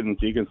messenger. You can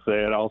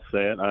say it. I'll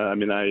say it. I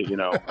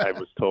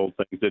was told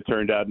things that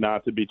turned out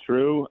not to be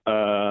true,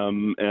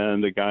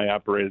 and the guy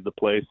operated the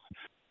place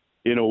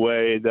in a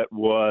way that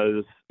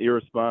was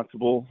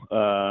irresponsible,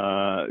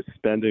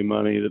 spending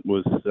money that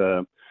was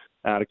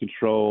out of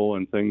control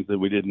and things that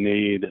we didn't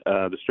need.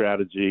 The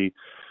strategy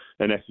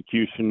and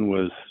execution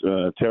was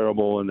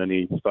terrible, and then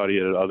he thought he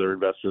had other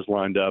investors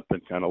lined up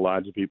and kind of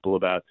lied to people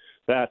about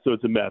that. So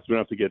it's a mess. We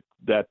don't have to get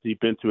that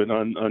deep into it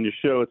on your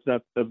show. It's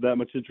not of that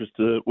much interest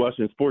to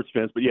Washington sports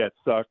fans, but yeah, it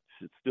sucks.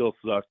 It still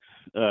sucks.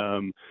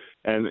 And,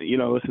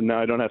 listen,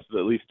 now I don't have to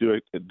at least do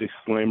a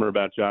disclaimer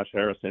about Josh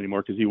Harris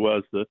anymore because he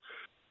was the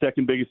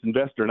second biggest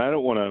investor, and I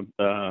don't want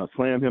to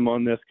slam him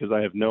on this because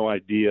I have no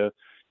idea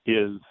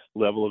his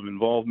level of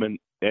involvement,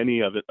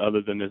 any of it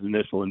other than his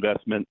initial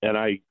investment. And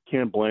I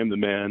can't blame the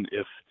man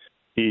if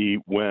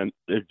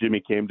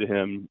Jimmy came to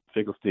him,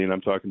 Finkelstein,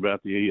 I'm talking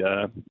about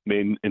the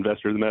main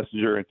investor of the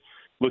Messenger, and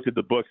looked at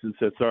the books and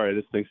said, sorry,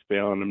 this thing's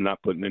failing. I'm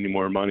not putting any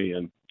more money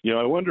in.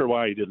 I wonder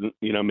why he didn't.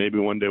 Maybe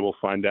one day we'll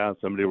find out.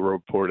 Somebody will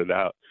report it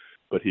out,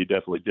 but he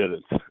definitely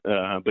didn't.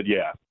 But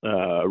yeah,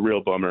 a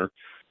real bummer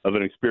of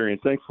an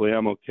experience. Thankfully,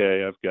 I'm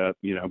okay. I've got,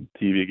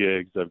 TV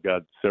gigs. I've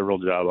got several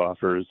job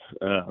offers.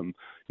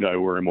 I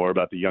worry more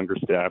about the younger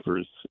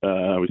staffers.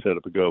 We set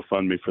up a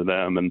GoFundMe for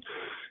them, and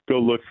go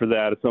look for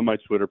that. It's on my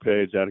Twitter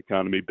page,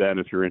 @EconomyBen,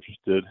 if you're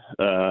interested.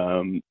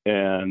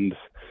 And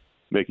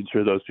making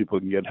sure those people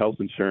can get health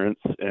insurance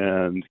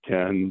and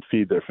can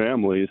feed their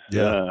families.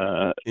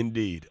 Yeah,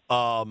 indeed.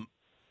 I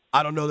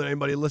don't know that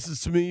anybody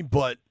listens to me,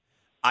 but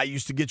I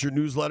used to get your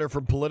newsletter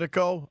from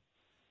Politico.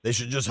 They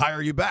should just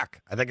hire you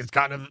back. I think it's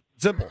kind of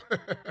simple.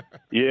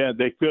 Yeah,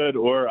 they could,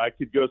 or I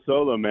could go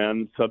solo,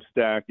 man.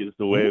 Substack is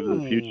the way of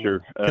the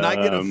future. Can I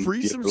get a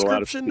free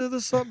subscription to the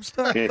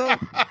Substack, though?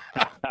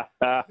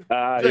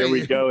 Here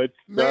we go.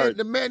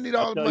 The man need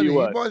all the money. He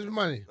wants the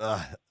money.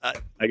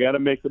 I got to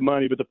make the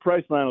money, but the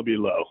price line will be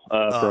low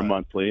for a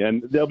monthly,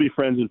 and there'll be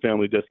friends and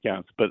family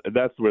discounts, but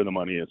that's where the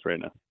money is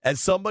right now. As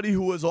somebody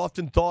who has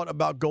often thought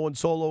about going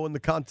solo in the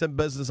content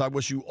business, I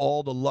wish you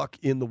all the luck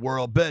in the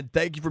world. Ben,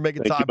 thank you for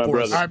making time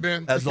for us. All right,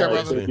 Ben. As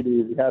always, take it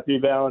easy. Happy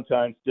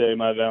Valentine's Day,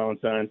 my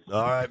Valentine's.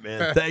 All right,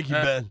 man. Thank you,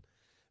 Ben.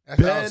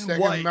 That's Ben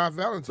White,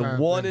 the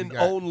one and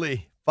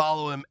only.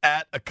 Follow him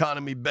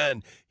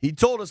 @EconomyBen. He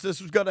told us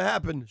this was going to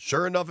happen.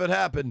 Sure enough, it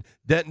happened.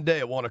 Denton Day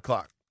at 1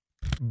 o'clock.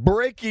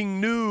 Breaking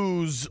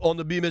news on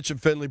the B. Mitch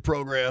and Finley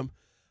program.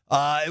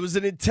 It was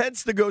an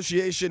intense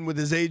negotiation with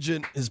his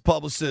agent, his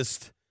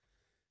publicist,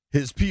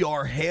 his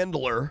PR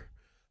handler,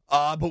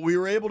 but we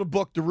were able to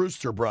book the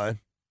Rooster, Brian.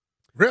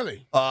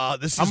 Really? How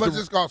much is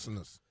this costing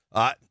us?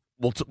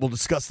 We'll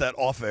discuss that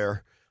off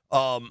air.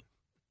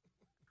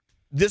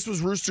 This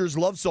was Rooster's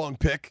love song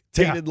pick,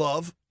 Tainted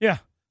Love. Yeah.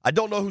 I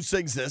don't know who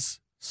sings this.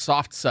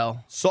 Soft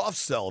Cell. Soft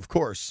Cell, of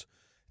course.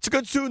 It's a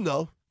good tune,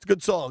 though. It's a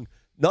good song.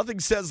 Nothing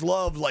says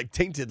love like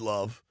Tainted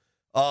Love.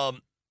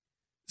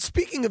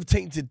 Speaking of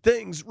tainted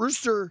things,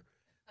 Rooster,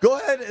 go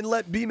ahead and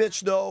let B.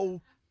 Mitch know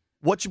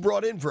what you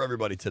brought in for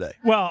everybody today.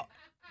 Well,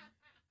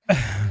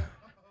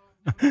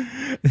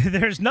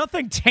 there's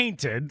nothing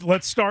tainted,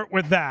 let's start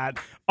with that,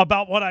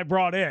 about what I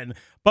brought in.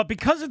 But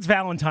because it's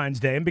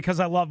Valentine's Day and because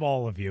I love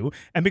all of you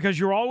and because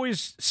you're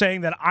always saying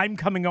that I'm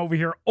coming over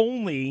here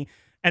only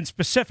and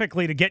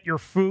specifically to get your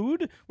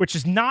food, which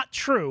is not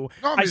true.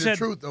 No, I said, the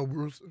truth, though,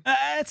 Bruce.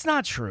 It's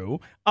not true.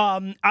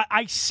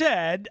 I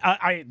said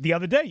the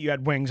other day you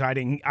had wings. I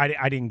didn't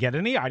get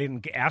any. I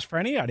didn't ask for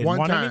any. I didn't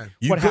want any.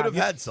 You could have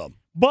had some.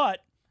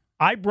 But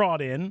I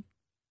brought in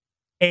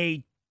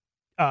a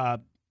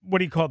what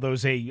do you call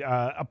those?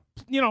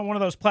 One of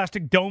those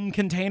plastic dome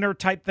container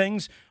type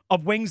things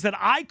of wings that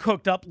I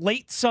cooked up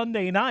late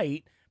Sunday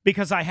night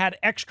because I had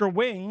extra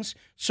wings.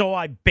 So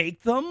I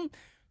baked them,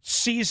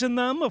 seasoned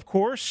them, of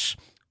course,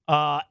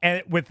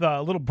 and with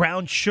a little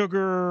brown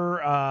sugar,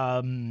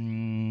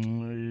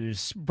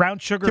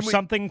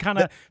 something kind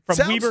of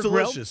from Weber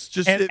Grill.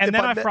 Just, and then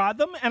I fried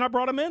them and I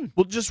brought them in.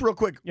 Well, just real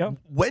quick,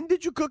 when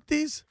did you cook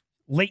these?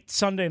 Late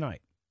Sunday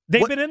night.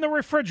 They've been in the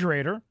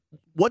refrigerator.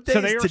 What day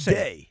is today?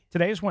 Safe.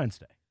 Today is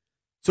Wednesday.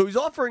 So he's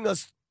offering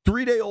us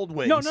 3-day-old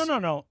wings.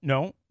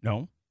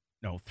 No.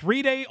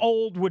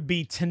 3-day-old would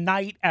be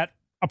tonight at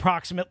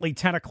approximately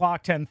 10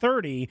 o'clock,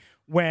 10:30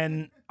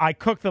 when I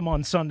cook them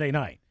on Sunday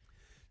night.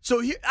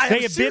 So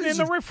they have been in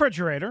the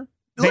refrigerator.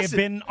 They have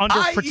been under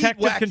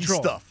protective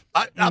control. Stuff.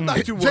 I'm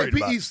not too worried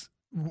about it. eats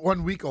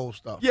 1 week old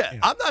stuff. Yeah,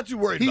 I'm not too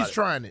worried about it. He's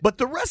trying it. But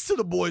the rest of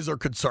the boys are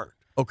concerned,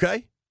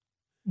 okay?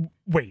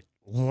 Wait,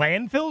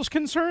 Landfill's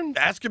concerned?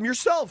 Ask him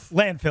yourself.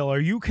 Landfill, are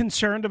you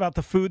concerned about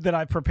the food that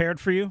I prepared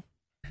for you?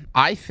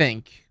 I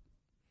think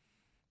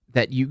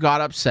that you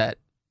got upset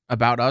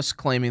about us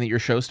claiming that your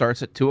show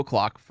starts at 2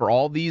 o'clock for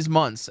all these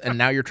months, and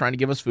now you're trying to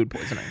give us food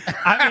poisoning.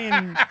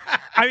 I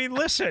mean,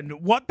 listen,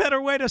 what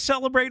better way to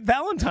celebrate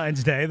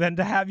Valentine's Day than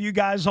to have you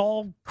guys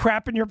all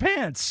crap in your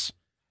pants?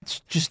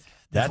 It's just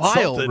That's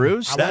vile, something.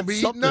 Bruce. I won't be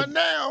eating none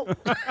now.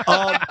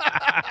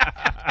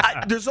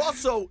 There's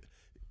also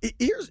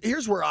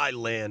here's where I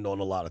land on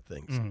a lot of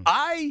things.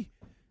 I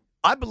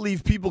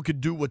believe people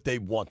could do what they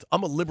want.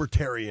 I'm a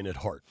libertarian at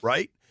heart,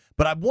 right?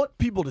 But I want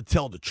people to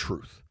tell the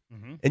truth.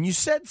 And you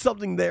said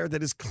something there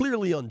that is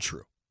clearly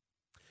untrue.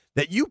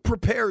 That you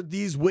prepared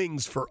these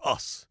wings for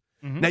us.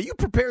 Now, you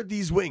prepared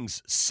these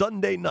wings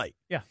Sunday night.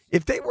 Yeah.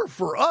 If they were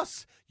for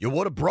us, you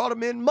would have brought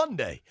them in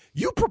Monday.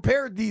 You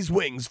prepared these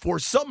wings for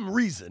some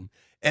reason,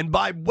 and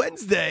by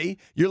Wednesday,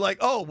 you're like,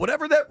 oh,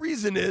 whatever that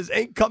reason is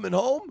ain't coming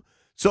home,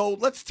 so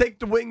let's take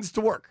the wings to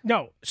work.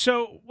 No.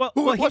 So,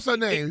 What's her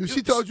name?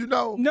 She told you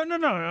no? No.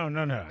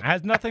 It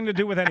has nothing to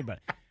do with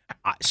anybody.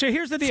 So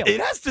here's the deal.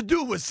 It has to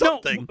do with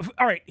something. No,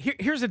 all right,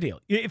 here's the deal.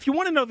 If you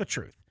want to know the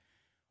truth,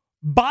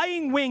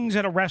 buying wings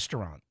at a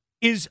restaurant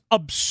is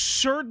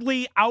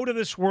absurdly out of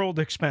this world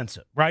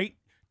expensive, right?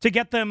 To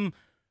get them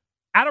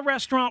at a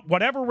restaurant,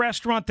 whatever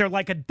restaurant, they're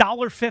like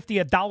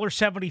 $1.50,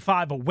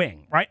 $1.75 a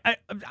wing, right?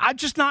 I'm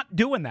just not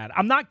doing that.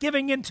 I'm not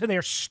giving into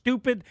their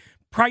stupid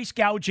price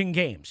gouging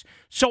games.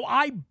 So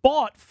I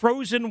bought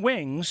frozen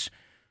wings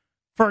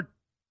for,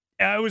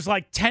 it was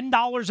like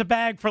 $10 a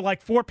bag for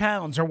like 4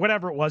 pounds or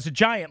whatever it was, a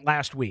giant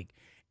last week.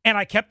 And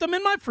I kept them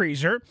in my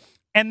freezer,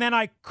 and then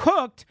I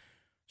cooked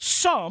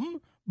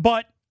some,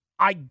 but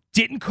I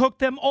didn't cook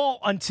them all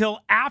until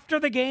after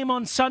the game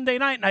on Sunday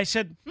night. And I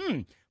said,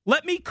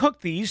 let me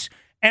cook these,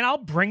 and I'll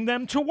bring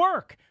them to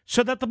work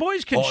so that the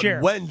boys can share.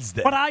 On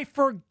Wednesday. But I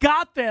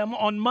forgot them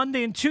on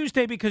Monday and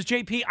Tuesday because,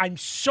 JP, I'm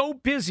so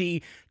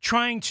busy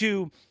trying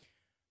to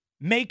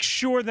make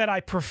sure that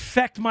I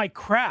perfect my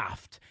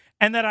craft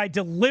and that I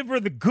deliver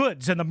the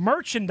goods and the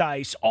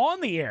merchandise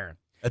on the air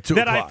At 2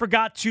 that o'clock. I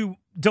forgot to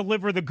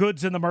deliver the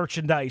goods and the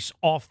merchandise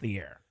off the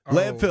air.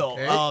 Landfill,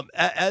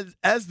 okay.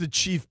 As the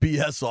chief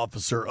BS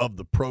officer of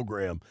the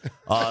program,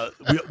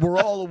 we're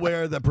all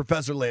aware that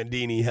Professor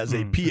Landini has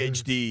a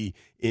PhD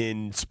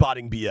in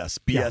spotting BS,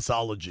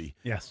 BSology.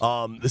 Yes.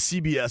 The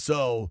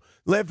CBSO.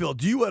 Landfill,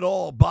 do you at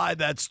all buy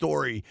that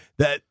story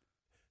that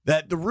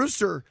the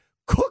Rooster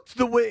cooked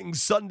the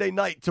wings Sunday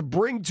night to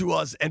bring to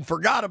us and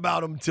forgot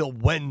about them till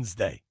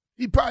Wednesday?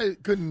 He probably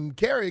couldn't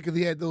carry it because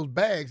he had those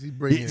bags he'd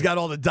bring in. He's got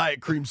all the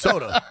Diet Cream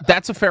soda.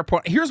 That's a fair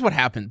point. Here's what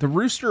happened. The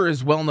Rooster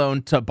is well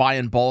known to buy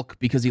in bulk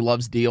because he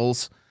loves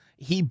deals.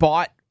 He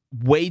bought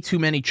way too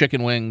many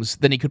chicken wings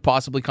than he could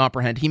possibly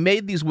comprehend. He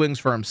made these wings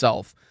for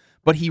himself,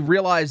 but he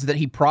realized that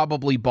he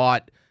probably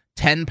bought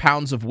 10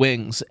 pounds of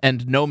wings,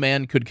 and no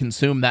man could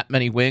consume that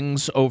many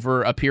wings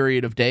over a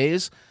period of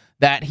days,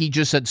 that he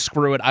just said,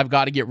 screw it, I've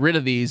got to get rid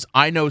of these.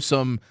 I know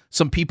some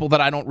people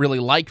that I don't really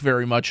like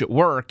very much at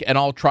work, and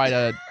I'll try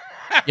to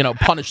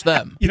punish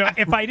them.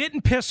 If I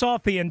didn't piss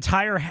off the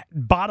entire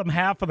bottom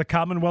half of the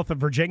Commonwealth of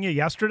Virginia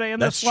yesterday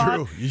in this slot,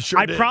 true. You sure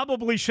I did.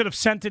 probably should have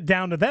sent it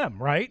down to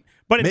them, right?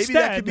 But Maybe instead,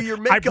 that could be your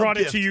makeup I brought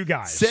gift. it to you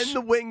guys. Send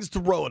the wings to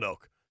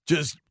Roanoke.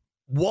 Just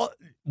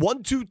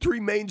 123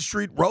 Main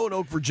Street,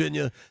 Roanoke,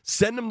 Virginia.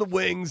 Send them the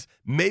wings.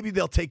 Maybe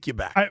they'll take you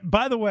back.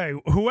 By the way,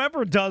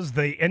 whoever does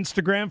the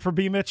Instagram for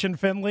B. Mitch and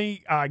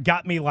Finley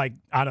got me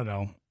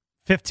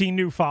 15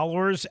 new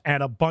followers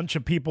and a bunch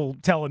of people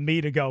telling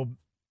me to go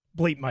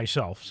bleep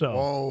myself.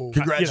 So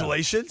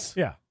Congratulations.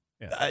 Yeah.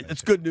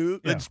 It's good news.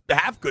 Yeah. It's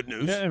half good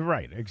news. Yeah,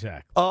 right,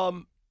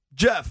 exactly.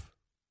 Jeff,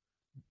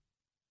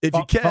 if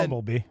you can,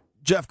 Bumblebee.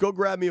 Jeff, go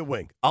grab me a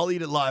wing. I'll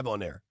eat it live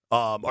on air.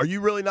 Are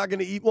you really not going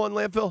to eat one,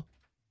 Landfill?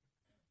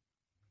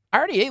 I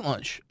already ate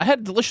lunch. I had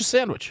a delicious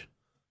sandwich.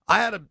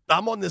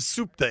 I'm on this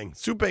soup thing.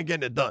 Soup ain't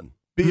getting it done.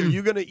 B, are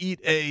you going to eat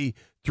a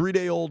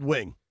 3-day-old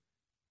wing?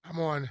 I'm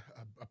on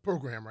a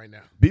program right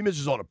now. B-Mitch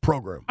is on a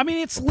program. I mean,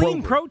 it's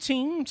lean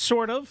protein,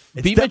 sort of.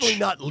 It's definitely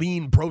not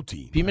lean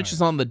protein. B-Mitch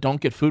is on the Don't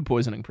Get Food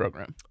Poisoning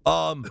program.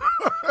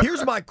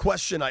 Here's my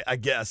question, I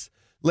guess.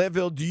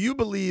 Landfill, do you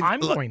believe... I'm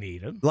going to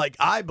eat it. Like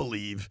I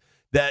believe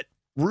that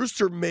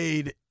Rooster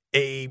made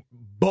a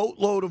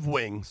boatload of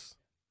wings,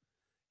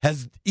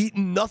 has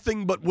eaten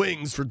nothing but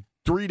wings for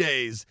 3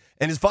 days,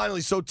 and is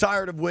finally so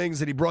tired of wings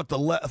that he brought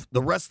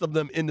the rest of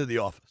them into the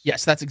office?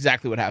 Yes, that's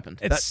exactly what happened.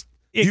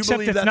 You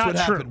believe that's what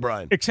happened,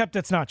 Brian? Except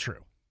it's not true.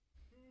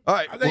 All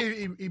right. I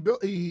think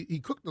he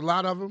cooked a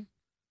lot of them,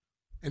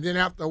 and then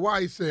after a while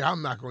he said,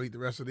 I'm not going to eat the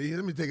rest of these.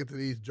 Let me take it to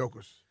these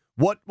jokers.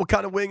 What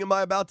kind of wing am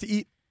I about to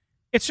eat?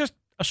 It's just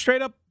a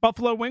straight-up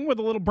buffalo wing with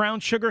a little brown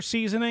sugar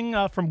seasoning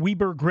from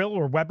Weber Grill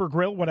or Weber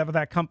Grill, whatever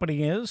that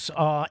company is,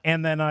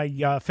 and then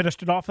I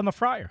finished it off in the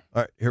fryer.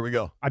 All right, here we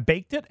go. I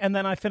baked it, and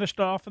then I finished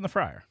it off in the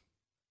fryer.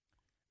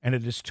 And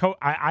it is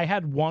I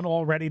had one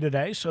already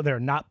today, so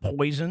they're not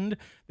poisoned.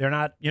 They're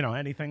not,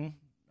 anything.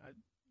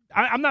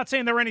 I'm not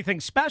saying they're anything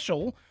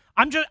special.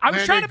 I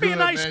was trying to be a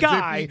nice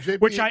guy,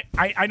 which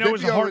I know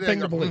is a hard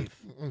thing to believe.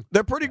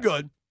 They're pretty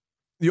good.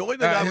 The only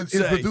thing I would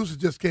his say... producer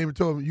just came and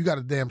told him, you got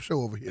a damn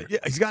show over here. Yeah,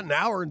 he's got an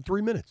hour and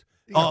 3 minutes.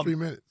 He got 3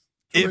 minutes.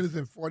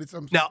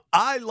 240-something. Now,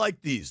 I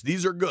like these.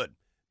 These are good.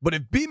 But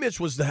if B-Mitch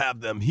was to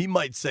have them, he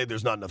might say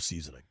there's not enough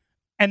seasoning.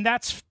 And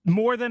that's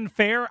more than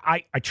fair.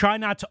 I try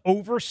not to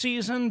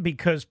over-season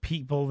because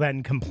people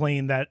then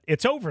complain that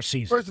it's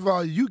over-seasoned. First of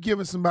all, you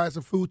giving somebody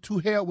some food, to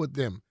hell with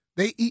them.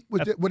 They eat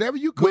with whatever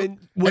you cook, and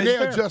they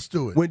adjust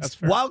to it. When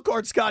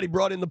Wildcard Scotty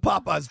brought in the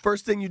Popeyes,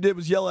 first thing you did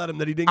was yell at him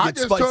that he didn't get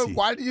spicy. I just told him,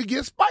 why did you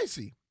get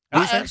spicy?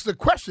 I asked the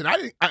question.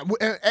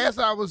 As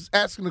I was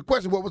asking the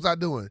question, what was I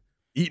doing?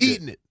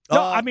 Eating it.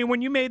 No, I mean,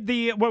 when you made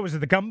the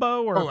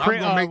gumbo?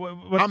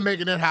 I'm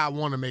making it how I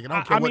want to make it. I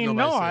don't care what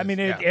nobody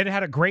says. It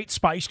had a great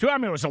spice to it. I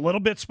mean, it was a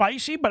little bit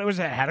spicy, but it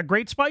had a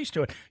great spice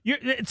to it.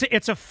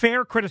 It's a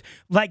fair criticism.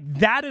 Like,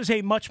 that is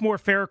a much more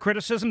fair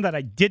criticism that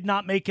I did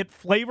not make it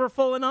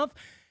flavorful enough,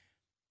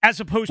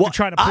 as opposed to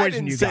trying to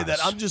poison you guys. I didn't say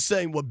that. I'm just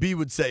saying what B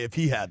would say if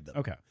he had them.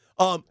 Okay.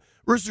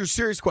 Rooster,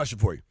 serious question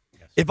for you.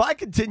 Yes. If I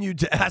continued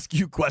to ask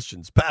you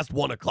questions past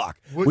 1 o'clock,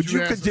 would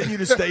you continue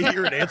to stay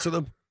here and answer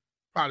them?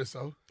 Probably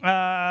so.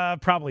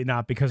 Probably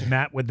not, because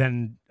Matt would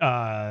then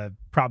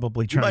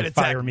probably try to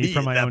fire me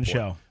from my own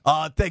show.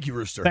 Thank you,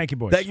 Rooster. Thank you,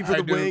 boys. Thank you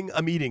for the wing.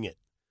 I'm eating it.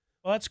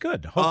 Well, that's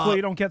good. Hopefully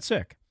you don't get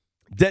sick.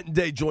 Denton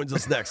Day joins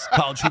us next.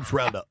 College Hoops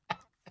Roundup.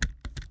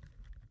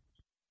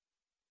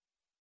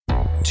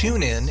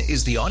 TuneIn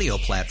is the audio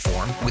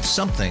platform with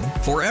something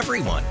for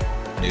everyone.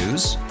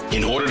 News.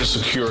 In order to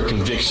secure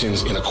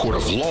convictions in a court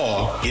of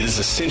law, it is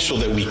essential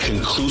that we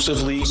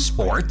conclusively.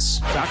 Sports.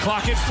 Shot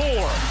clock at 4.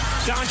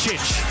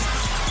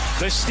 Doncic.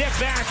 The step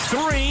back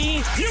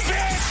 3. You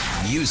bet.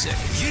 Music.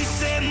 You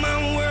set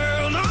my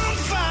world on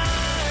fire.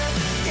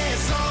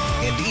 Yes,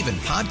 and even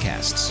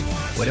podcasts.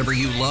 Whatever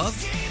you love,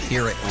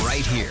 hear it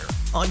right here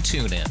on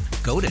TuneIn.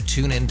 Go to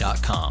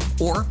TuneIn.com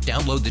or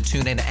download the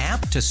TuneIn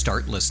app to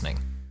start listening.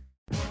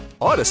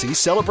 Odyssey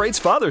celebrates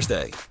Father's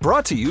Day,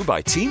 brought to you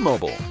by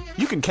T-Mobile.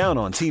 You can count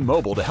on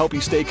T-Mobile to help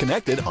you stay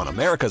connected on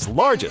America's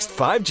largest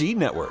 5G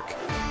network.